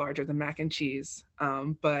is much larger than mac and cheese.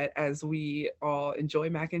 But as we all enjoy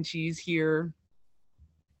mac and cheese here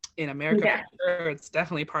in America, it's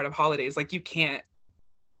definitely part of holidays. Like, you can't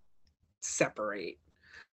separate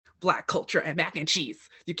Black culture and mac and cheese.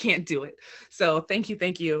 You can't do it. So thank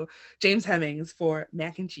you, James Hemings, for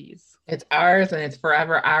mac and cheese. It's ours and it's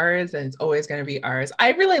forever ours and it's always going to be ours.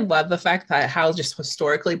 I really love the fact that how just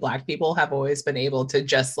historically Black people have always been able to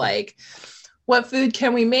just like, what food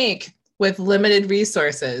can we make with limited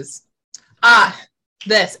resources?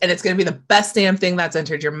 This, and it's going to be the best damn thing that's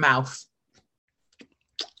entered your mouth.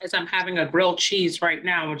 As I'm having a grilled cheese right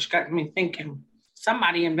now, which got me thinking,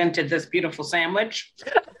 somebody invented this beautiful sandwich.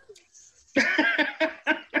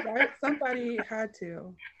 Right? Somebody had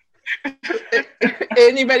to.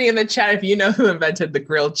 Anybody in the chat, if you know who invented the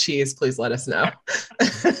grilled cheese, please let us know.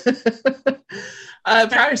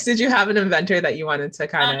 Paris, did you have an inventor that you wanted to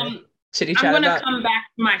kind of chitty chat about? I'm going to come back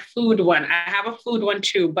to my food one. I have a food one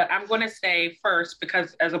too, but I'm going to say first,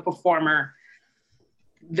 because as a performer,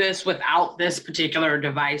 without this particular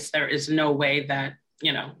device, there is no way that,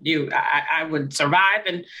 I would survive,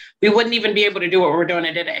 and we wouldn't even be able to do what we're doing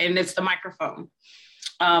today. And it's the microphone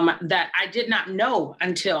that I did not know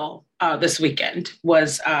until this weekend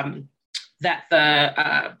was that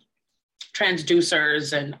the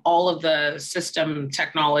transducers and all of the system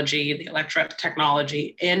technology, the electric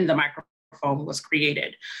technology in the microphone was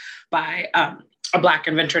created by a Black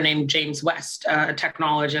inventor named James West, a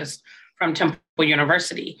technologist from Temple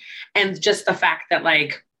University. And just the fact that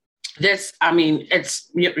it's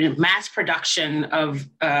mass production of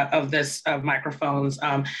microphones.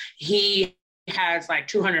 He has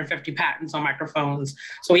 250 patents on microphones.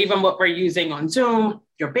 So even what we're using on Zoom,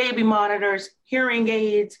 your baby monitors, hearing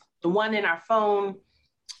aids, the one in our phone,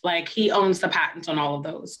 he owns the patents on all of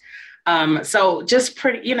those. So just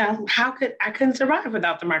pretty, I couldn't survive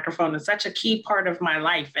without the microphone. It's such a key part of my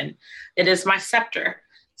life, and it is my scepter.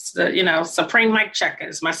 So, Supreme Mic Check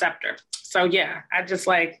is my scepter. So yeah, I just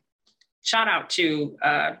shout out to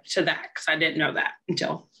that, because I didn't know that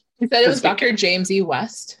until. You said it was Dr. James E.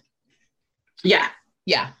 West? Yeah.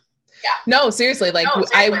 No, seriously,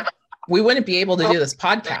 we wouldn't be able to do this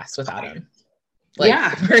podcast without him.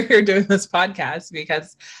 We're here doing this podcast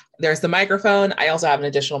because there's the microphone. I also have an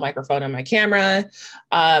additional microphone on my camera.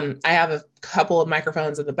 I have a couple of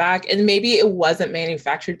microphones in the back, and maybe it wasn't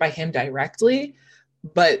manufactured by him directly,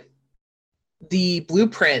 but the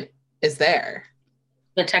blueprint is there.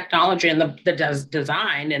 The technology and the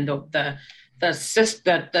design and the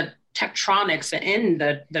tektronix in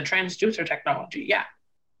the transducer technology. Yeah.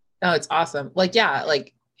 Oh, it's awesome.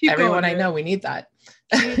 Everyone I know, we need that.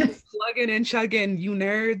 Plugging and chugging, you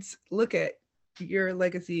nerds. Look at your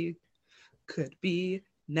legacy could be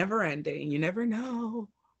never ending. You never know.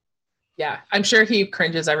 Yeah. I'm sure he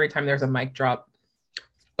cringes every time there's a mic drop.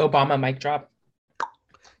 Obama mic drop.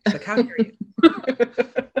 How dare you?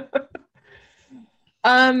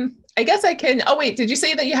 I guess I can. Oh, wait. Did you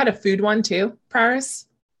say that you had a food one too, Paris?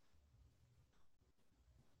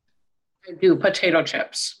 I do potato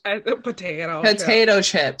chips. Potato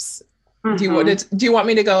chips. Mm-hmm. Do you want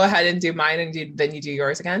me to go ahead and do mine, and then you do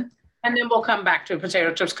yours again? And then we'll come back to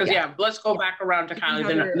potato chips because let's go back around to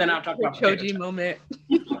Kylie. Then I'll talk about Choji moment.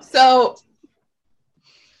 So,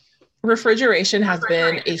 refrigeration has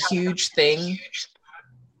been a huge thing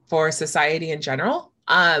for society in general.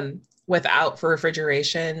 For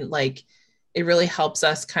refrigeration, it really helps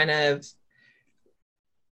us kind of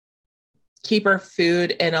keep our food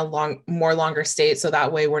in a longer state. So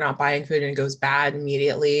that way we're not buying food and it goes bad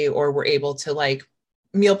immediately, or we're able to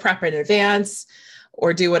meal prep in advance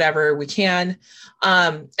or do whatever we can.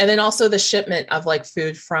 And then also the shipment of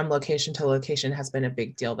food from location to location has been a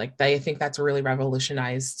big deal. I think that's really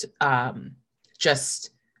revolutionized just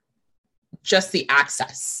the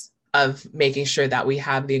access of making sure that we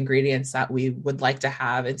have the ingredients that we would like to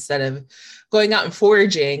have instead of going out and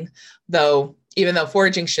foraging, even though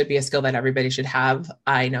foraging should be a skill that everybody should have.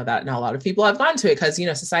 I know that not a lot of people have gone to it because,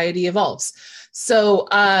 society evolves. So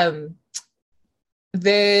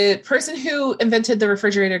the person who invented the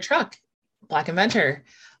refrigerator truck, Black inventor,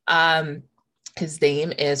 his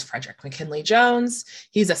name is Frederick McKinley Jones.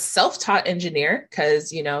 He's a self-taught engineer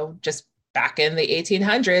because, just back in the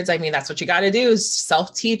 1800s, that's what you got to do is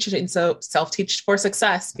self-teach. And so self-teach for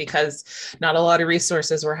success, because not a lot of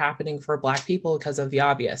resources were happening for Black people because of the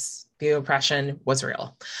obvious. The oppression was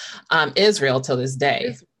real, is real till this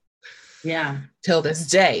day. Yeah. Till this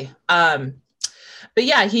day. But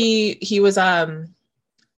yeah, he was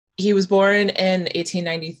born in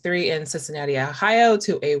 1893 in Cincinnati, Ohio,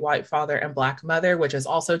 to a white father and Black mother, which is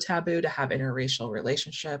also taboo to have interracial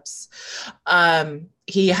relationships.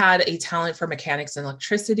 He had a talent for mechanics and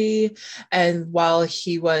electricity. And while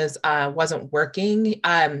he wasn't working,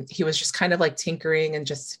 he was just kind of tinkering and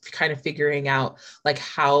just kind of figuring out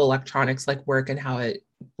how electronics work and how it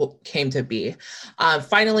came to be.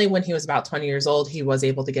 Finally, when he was about 20 years old, he was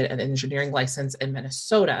able to get an engineering license in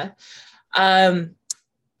Minnesota.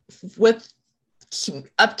 With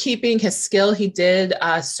upkeeping his skill, he did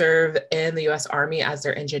serve in the U.S. Army as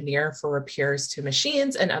their engineer for repairs to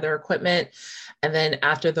machines and other equipment. And then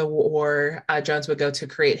after the war, Jones would go to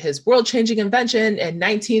create his world-changing invention in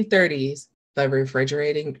 1930s, the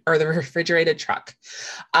refrigerated truck.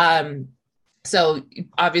 So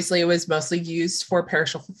obviously it was mostly used for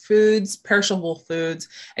perishable foods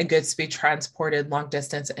and goods to be transported long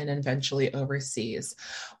distance and eventually overseas.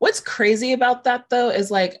 What's crazy about that though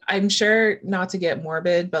is like, I'm sure, not to get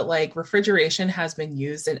morbid, but like refrigeration has been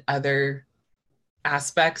used in other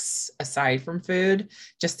aspects aside from food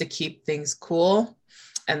just to keep things cool.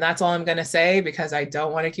 And that's all I'm going to say, because I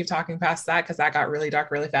don't want to keep talking past that, because that got really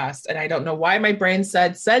dark really fast. And I don't know why my brain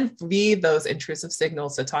said, send me those intrusive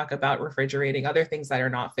signals to talk about refrigerating other things that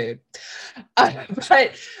are not food.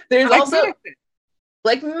 But there's like also medicine.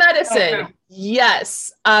 Like medicine. Okay.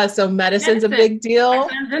 Yes. So medicine's a big deal.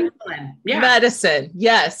 Yeah. Medicine.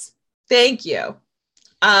 Yes. Thank you.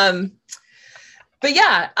 But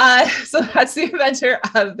yeah, so that's the inventor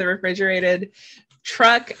of the refrigerated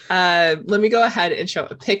truck. Let me go ahead and show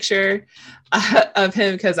a picture of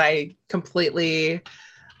him, because I completely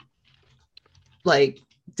like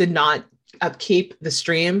did not upkeep the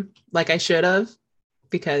stream like I should have,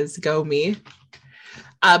 because go me.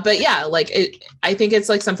 But yeah, like I think it's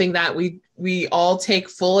like something that we all take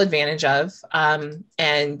full advantage of,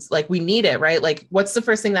 and like we need it, right? Like, what's the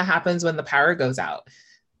first thing that happens when the power goes out?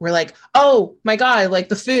 We're like, oh my God, like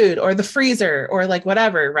the food or the freezer or like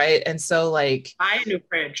whatever, right? And so like, buy a new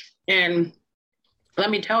fridge, and let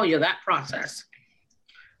me tell you that process.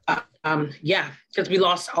 Yeah, because we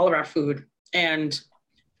lost all of our food, and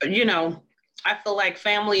you know, I feel like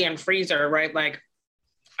family and freezer, right? Like,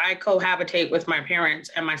 I cohabitate with my parents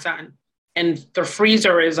and my son, and the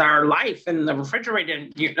freezer is our life, and the refrigerator.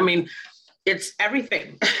 I mean, it's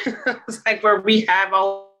everything. It's like where we have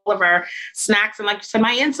all of our snacks, and like you said,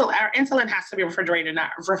 our insulin has to be refrigerated. Our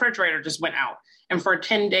refrigerator just went out, and for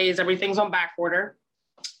 10 days, everything's on back order.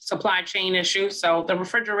 Supply chain issues. So the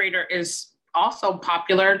refrigerator is also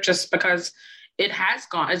popular just because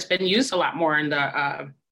it's been used a lot more in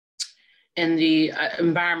the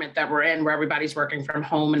environment that we're in, where everybody's working from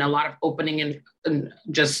home, and a lot of opening and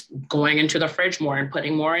just going into the fridge more and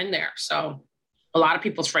putting more in there. So a lot of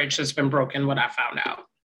people's fridge has been broken, what I found out.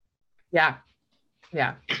 Yeah.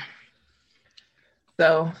 Yeah.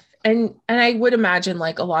 So, and I would imagine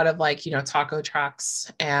like a lot of like, you know, taco trucks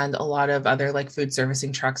and a lot of other like food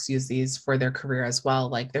servicing trucks use these for their career as well.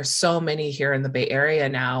 Like there's so many here in the Bay Area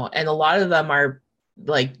now, and a lot of them are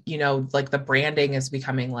like, you know, like the branding is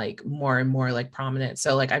becoming like more and more like prominent.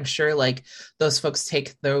 So like, I'm sure like those folks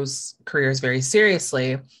take those careers very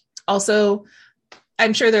seriously. Also,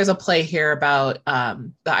 I'm sure there's a play here about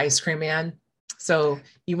the ice cream man. So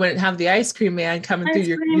you wouldn't have the ice cream man coming through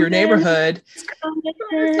your neighborhood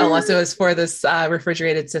unless it was for this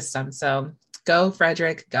refrigerated system. So go,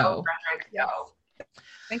 Frederick, go.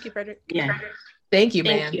 Thank you, Frederick. Yeah. Thank you,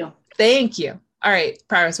 man. Thank you. All right,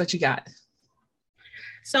 Prowess, what you got?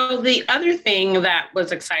 So the other thing that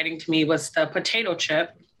was exciting to me was the potato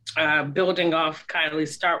chip, building off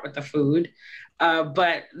Kylie's start with the food.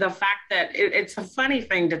 But the fact that it's a funny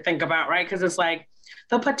thing to think about, right? Because it's like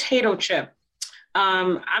the potato chip.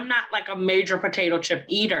 I'm not like a major potato chip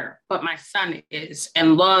eater, but my son is,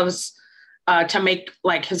 and loves to make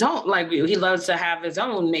like his own, like he loves to have his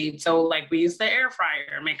own made. So like we use the air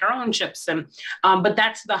fryer, make our own chips. And, but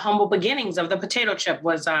that's the humble beginnings of the potato chip,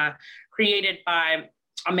 was created by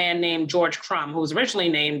a man named George Crumb, who was originally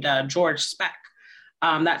named George Speck.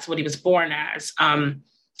 That's what he was born as.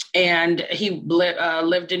 And he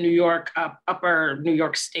lived in New York, upper New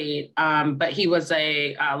York State, but he was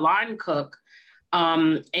a line cook.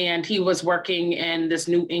 And he was working in this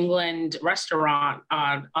New England restaurant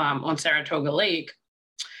on Saratoga Lake.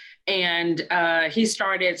 And he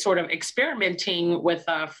started sort of experimenting with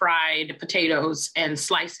fried potatoes and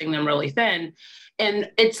slicing them really thin.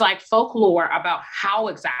 And it's like folklore about how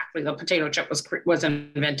exactly the potato chip was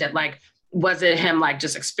invented. Like, was it him like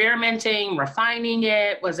just experimenting, refining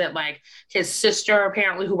it? Was it like his sister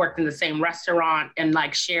apparently who worked in the same restaurant and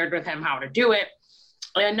like shared with him how to do it?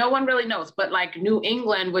 And no one really knows, but like New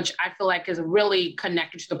England, which I feel like is really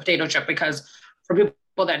connected to the potato chip, because for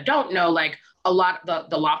people that don't know, like a lot of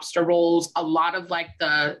the lobster rolls, a lot of like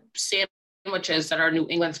the sandwiches that are New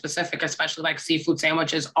England specific, especially like seafood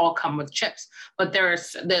sandwiches, all come with chips, but they're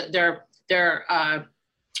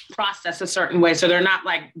processed a certain way. So they're not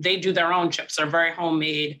like, they do their own chips. They're very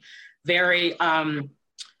homemade, very,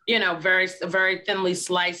 very, very thinly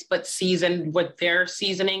sliced, but seasoned with their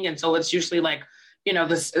seasoning. And so it's usually like,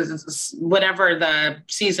 this is whatever the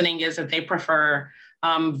seasoning is that they prefer,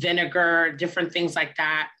 vinegar, different things like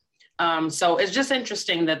that. So it's just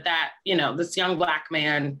interesting that this young Black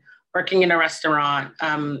man working in a restaurant,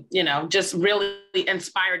 just really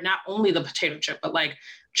inspired not only the potato chip, but like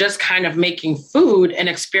just kind of making food an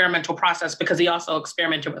experimental process, because he also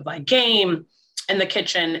experimented with like game in the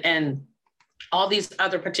kitchen and all these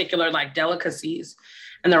other particular like delicacies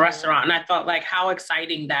in the restaurant. And I thought like how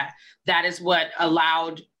exciting that is what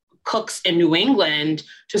allowed cooks in New England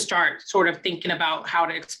to start sort of thinking about how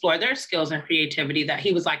to explore their skills and creativity, that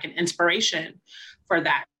he was like an inspiration for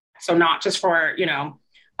that. So not just for,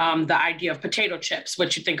 the idea of potato chips,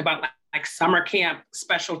 which you think about like summer camp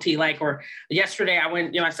specialty, like, or yesterday I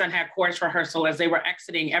went, my son had chorus rehearsal. As they were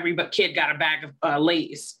exiting, every but kid got a bag of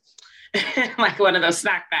Lay's, like one of those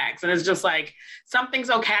snack bags. And it's just like, something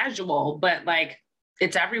so casual, but like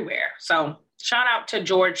it's everywhere. So shout out to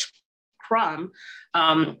George Crumb,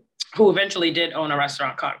 who eventually did own a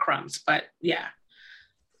restaurant called Crumbs, but yeah.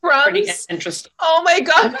 Crumbs. Pretty interesting. Oh my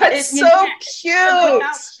God, that's so cute.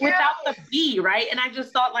 Without the B, right? And I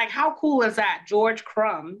just thought, like, how cool is that? George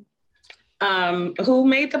Crumb, who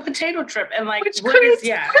made the potato trip, and like,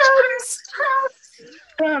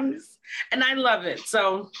 Crumbs. And I love it.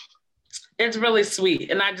 So it's really sweet.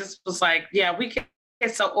 And I just was like, yeah, we can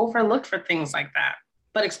get so overlooked for things like that.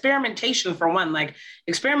 But experimentation, for one, like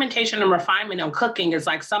experimentation and refinement on cooking is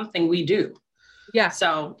like something we do. Yeah.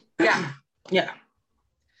 So yeah.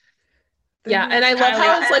 Yeah, and I love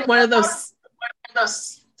how it's like one of those.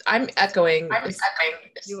 I'm echoing.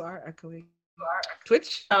 You are echoing.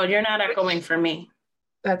 Twitch? Oh, you're not echoing for me.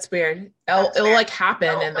 That's weird. It'll like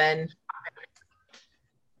happen and then.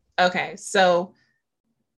 Okay, so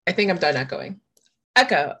I think I'm done echoing.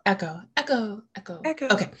 Echo.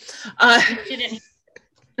 Okay.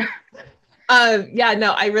 Yeah,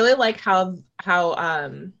 no, I really like how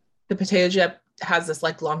the potato chip has this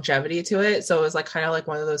like longevity to it. So it was like kind of like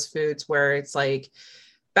one of those foods where it's like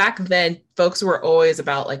back then folks were always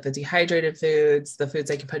about like the dehydrated foods, the foods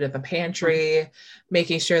they can put in the pantry,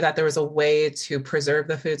 making sure that there was a way to preserve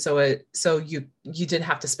the food so you didn't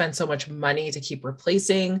have to spend so much money to keep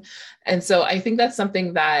replacing. And so I think that's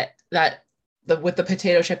something that with the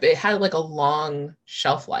potato chip, it had like a long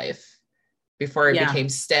shelf life before it became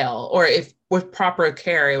stale, or if with proper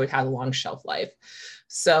care, it would have a long shelf life.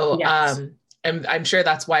 So, yes. And I'm sure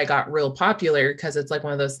that's why it got real popular, because it's like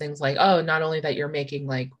one of those things like, oh, not only that you're making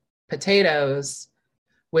like potatoes,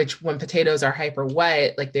 which when potatoes are hyper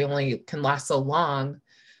wet, like they only can last so long,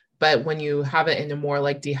 but when you have it in a more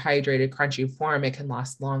like dehydrated, crunchy form, it can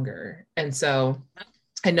last longer. And so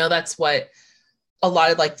I know that's what a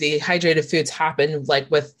lot of like dehydrated foods happen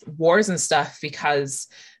like with wars and stuff, because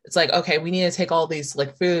it's like, okay, we need to take all these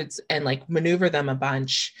like foods and like maneuver them a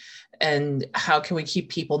bunch. And how can we keep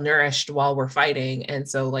people nourished while we're fighting? And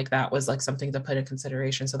so like, that was like something to put in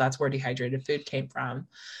consideration. So that's where dehydrated food came from.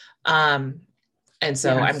 And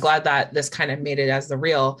so yes. I'm glad that this kind of made it as the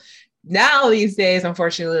real. Now these days,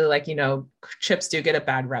 unfortunately, like, chips do get a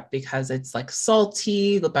bad rep because it's like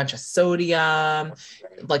salty, a bunch of sodium,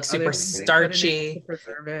 like super starchy. To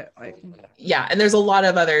preserve it, yeah, and there's a lot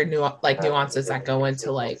of other nuances that go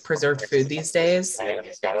into like preserved food these days.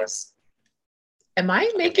 Am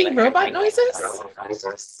I making robot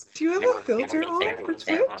noises? Do you have a filter on for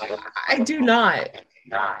Twitch? I do not.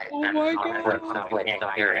 Oh my God.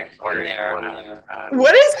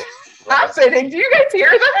 What is happening? Do you guys hear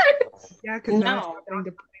that? Yeah, because no.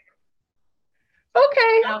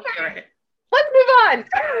 Okay. Let's move on.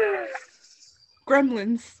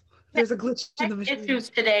 Gremlins. There's a glitch in the machine. Issues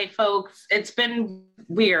today, folks. It's been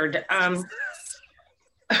weird.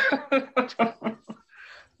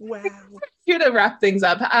 Wow. Here to wrap things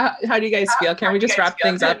up. How do you guys feel? Can we just wrap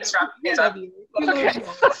things up? We love you. Okay.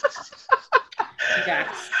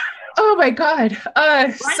 Yes. Oh my God.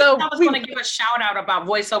 So I was going to give a shout out about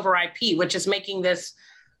Voice over IP, which is making this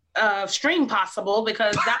stream possible,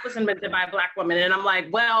 because that was invented by a Black woman. And I'm like,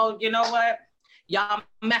 well, you know what? Y'all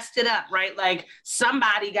messed it up, right? Like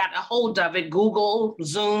somebody got a hold of it. Google,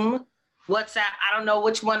 Zoom, WhatsApp. I don't know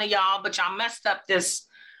which one of y'all, but y'all messed up this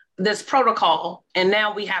protocol, and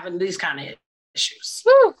now we having these kind of issues.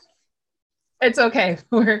 Woo. It's okay.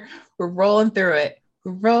 We're rolling through it.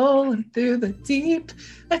 We're rolling through the deep.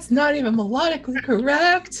 That's not even melodically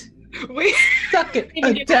correct. We suck it,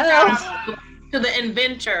 Adele. To the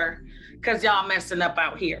inventor, because y'all messing up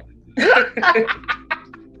out here.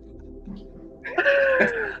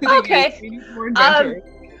 Okay.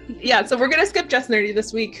 Yeah, so we're gonna skip Just Nerdy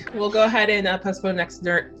this week. We'll go ahead and postpone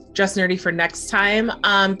Just Nerdy for next time.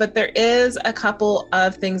 But there is a couple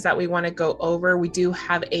of things that we want to go over. We do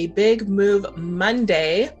have a Big Move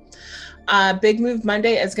Monday. Big Move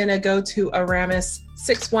Monday is going to go to Aramis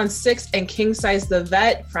 616 and King Size the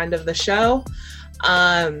Vet, friend of the show.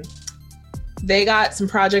 They got some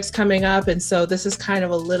projects coming up, and so this is kind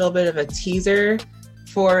of a little bit of a teaser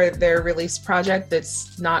for their release project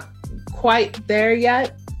that's not quite there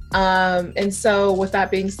yet. And so with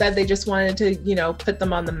that being said, they just wanted to, put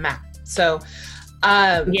them on the map. So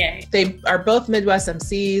they are both Midwest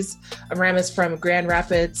MCs. Aramis from Grand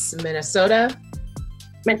Rapids, Minnesota.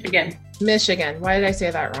 Michigan. Why did I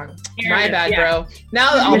say that wrong? My bad, bro.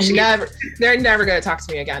 Now they're never going to talk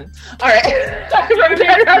to me again. All right.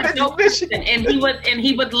 And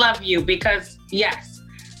he would love you because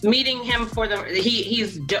meeting him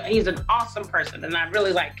he's an awesome person, and I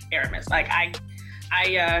really like Aramis. Like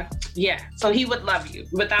so he would love you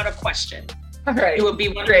without a question. All right. He would be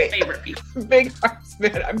one of his favorite people. Big Hearts,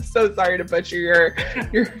 man. I'm so sorry to butcher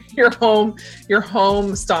your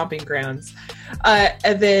home stomping grounds.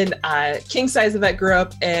 And then King Size Yvette grew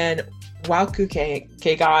up in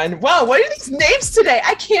Waukegan. Wow, what are these names today?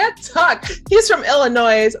 I can't talk. He's from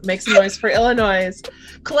Illinois. Make some noise for Illinois.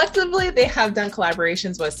 Collectively, they have done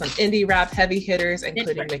collaborations with some indie rap heavy hitters,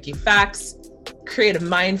 including Mickey Fax, Creative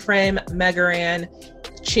Mindframe, Megaran,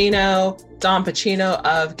 Chino, Don Pacino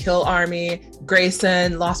of Kill Army,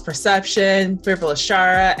 Grayson, Lost Perception, Frivolous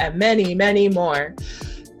Shara, and many, many more.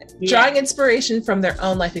 Drawing inspiration from their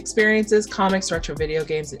own life experiences, comics, retro video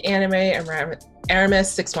games, and anime,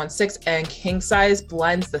 Aramis 616 and King Size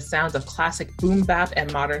blends the sounds of classic boom bap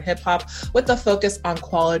and modern hip hop with a focus on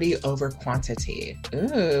quality over quantity.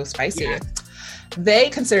 Ooh, spicy. Yeah. They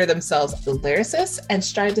consider themselves lyricists and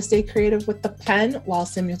strive to stay creative with the pen while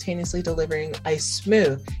simultaneously delivering a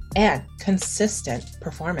smooth and consistent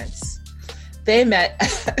performance. They met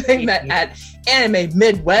at Anime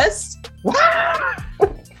Midwest. Wow!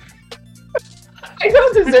 I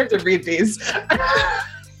don't deserve to read these.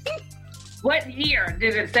 What year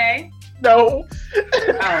did it say? No.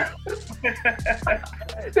 Oh.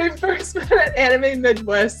 They first met at Anime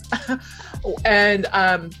Midwest and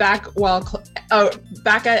back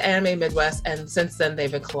at Anime Midwest, and since then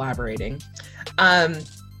they've been collaborating.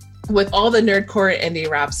 With all the nerdcore and indie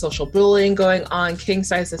rap social bullying going on, King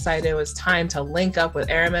Size decided it was time to link up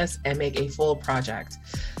with Aramis and make a full project.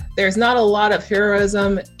 There's not a lot of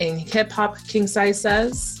heroism in hip hop, King Size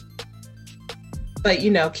says. But,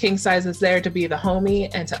 King Size is there to be the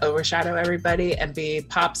homie and to overshadow everybody and be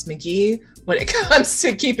Pops McGee when it comes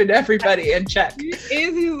to keeping everybody in check.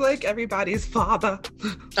 He's like everybody's father.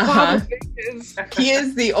 Uh-huh. He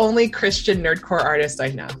is the only Christian nerdcore artist I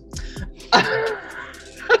know.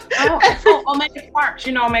 Omega Sparks.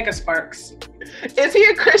 Omega Sparks. Is he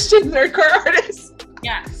a Christian nerdcore artist?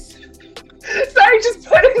 Yes. Sorry, just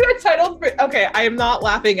putting the title. Okay, I am not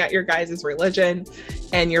laughing at your guys' religion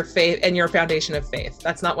and your faith and your foundation of faith.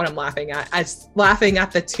 That's not what I'm laughing at. I'm laughing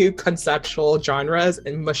at the two conceptual genres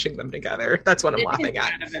and mushing them together. That's what I'm laughing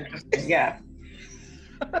at. Yeah.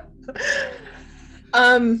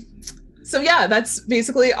 So yeah, that's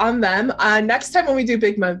basically on them. Next time when we do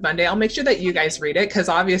Big Move Monday, I'll make sure that you guys read it because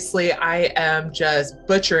obviously I am just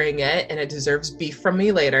butchering it and it deserves beef from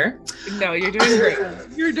me later. No, you're doing great.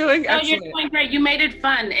 You're doing excellent. You're doing great. You made it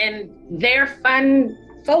fun and they're fun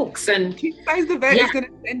folks. And King Size Yvette is going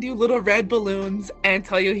to send you little red balloons and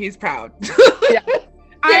tell you he's proud. Yeah.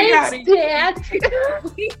 Thanks, Dad.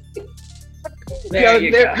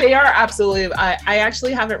 They are absolutely. I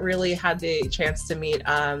actually haven't really had the chance to meet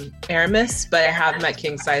Aramis, but I have met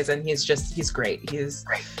King Size, and he's great. He's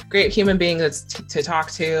a great human being to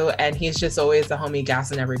talk to, and he's just always the homie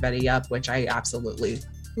gassing everybody up, which I absolutely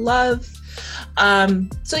love.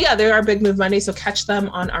 So yeah, they are Big Move Monday, so catch them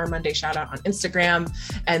on our Monday shout out on Instagram,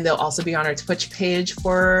 and they'll also be on our Twitch page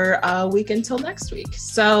for a week until next week.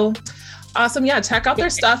 So awesome. Yeah, check out their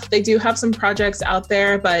stuff. They do have some projects out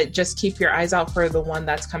there, but just keep your eyes out for the one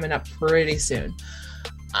that's coming up pretty soon.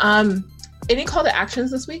 Any call to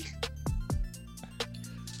actions this week?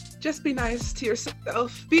 Just be nice to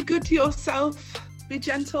yourself. Be good to yourself. Be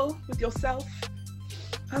gentle with yourself.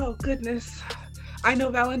 Oh, goodness. I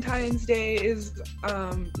know Valentine's Day is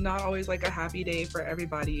not always like a happy day for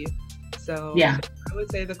everybody. So yeah, I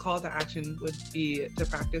would say the call to action would be to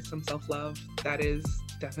practice some self-love. That is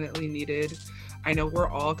definitely needed. I know we're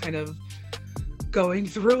all kind of going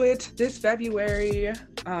through it this February.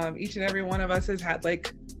 Each and every one of us has had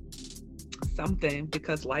like something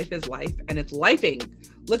because life is life and it's lifing.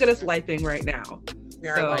 Look at us lifing right now. We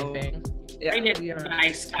are lifing. Yeah,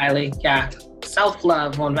 nice, Kylie. Yeah.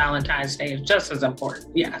 Self-love on Valentine's Day is just as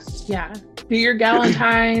important. Yes. Yeah. Do your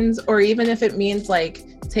Galentine's, or even if it means like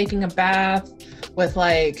taking a bath with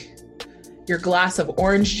like your glass of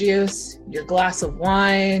orange juice, your glass of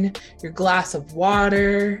wine, your glass of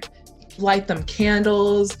water, light them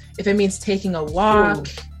candles. If it means taking a walk,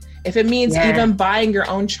 if it means even buying your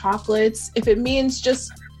own chocolates, if it means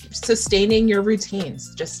just sustaining your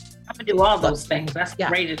routines, just I'm gonna do all those things. That's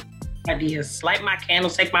great ideas. Light my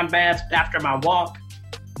candles, take my bath after my walk,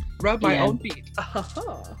 rub my own feet.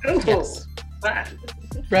 Yes.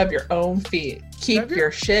 Rub your own feet. Keep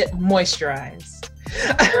your shit moisturized.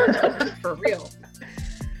 For real.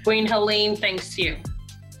 Queen Helene, thanks to you.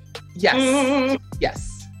 Yes.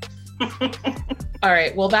 Yes. All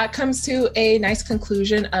right. Well, that comes to a nice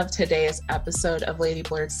conclusion of today's episode of Lady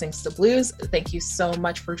Blurred Sings the Blues. Thank you so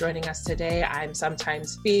much for joining us today. I'm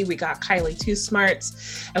Sometimes Fee. We got Kylie Too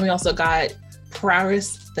Smarts, and we also got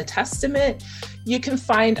Prowess the Testament. You can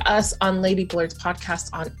find us on Lady Blurred's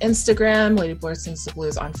podcast on Instagram, Lady Blurred Sings the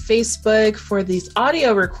Blues on Facebook. For these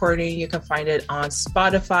audio recording, you can find it on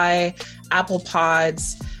Spotify, Apple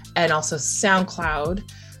Pods, and also SoundCloud.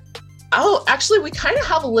 Oh, actually, we kind of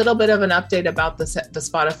have a little bit of an update about the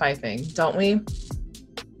Spotify thing, don't we?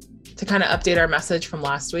 To kind of update our message from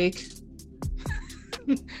last week.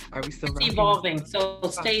 Are we still It's evolving, so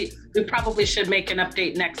we probably should make an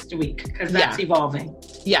update next week because that's evolving.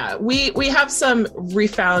 Yeah, we have some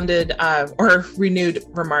refounded or renewed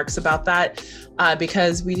remarks about that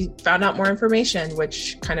because we found out more information,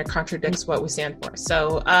 which kind of contradicts what we stand for.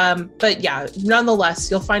 So, but yeah,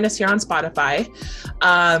 nonetheless, you'll find us here on Spotify.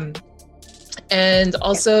 And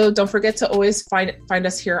also, don't forget to always find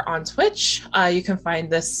us here on Twitch. You can find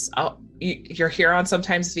this, you're here on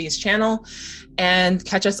Sometimes V's channel, and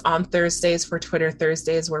catch us on Thursdays for Twitter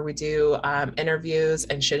Thursdays, where we do interviews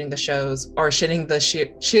and shooting the shows, or shooting the shot,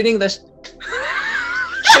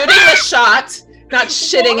 not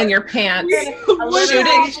shitting in your pants. A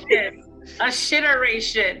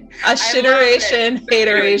shitteration,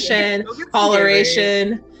 hateration,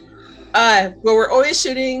 holleration. Where we're always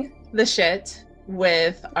shooting the shit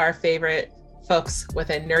with our favorite folks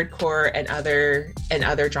within nerdcore and other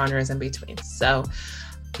genres in between. So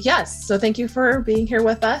yes, so thank you for being here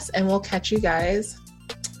with us, and we'll catch you guys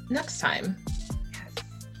next time.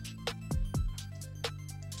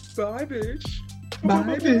 Bye, bitch.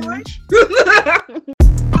 Bye, bitch.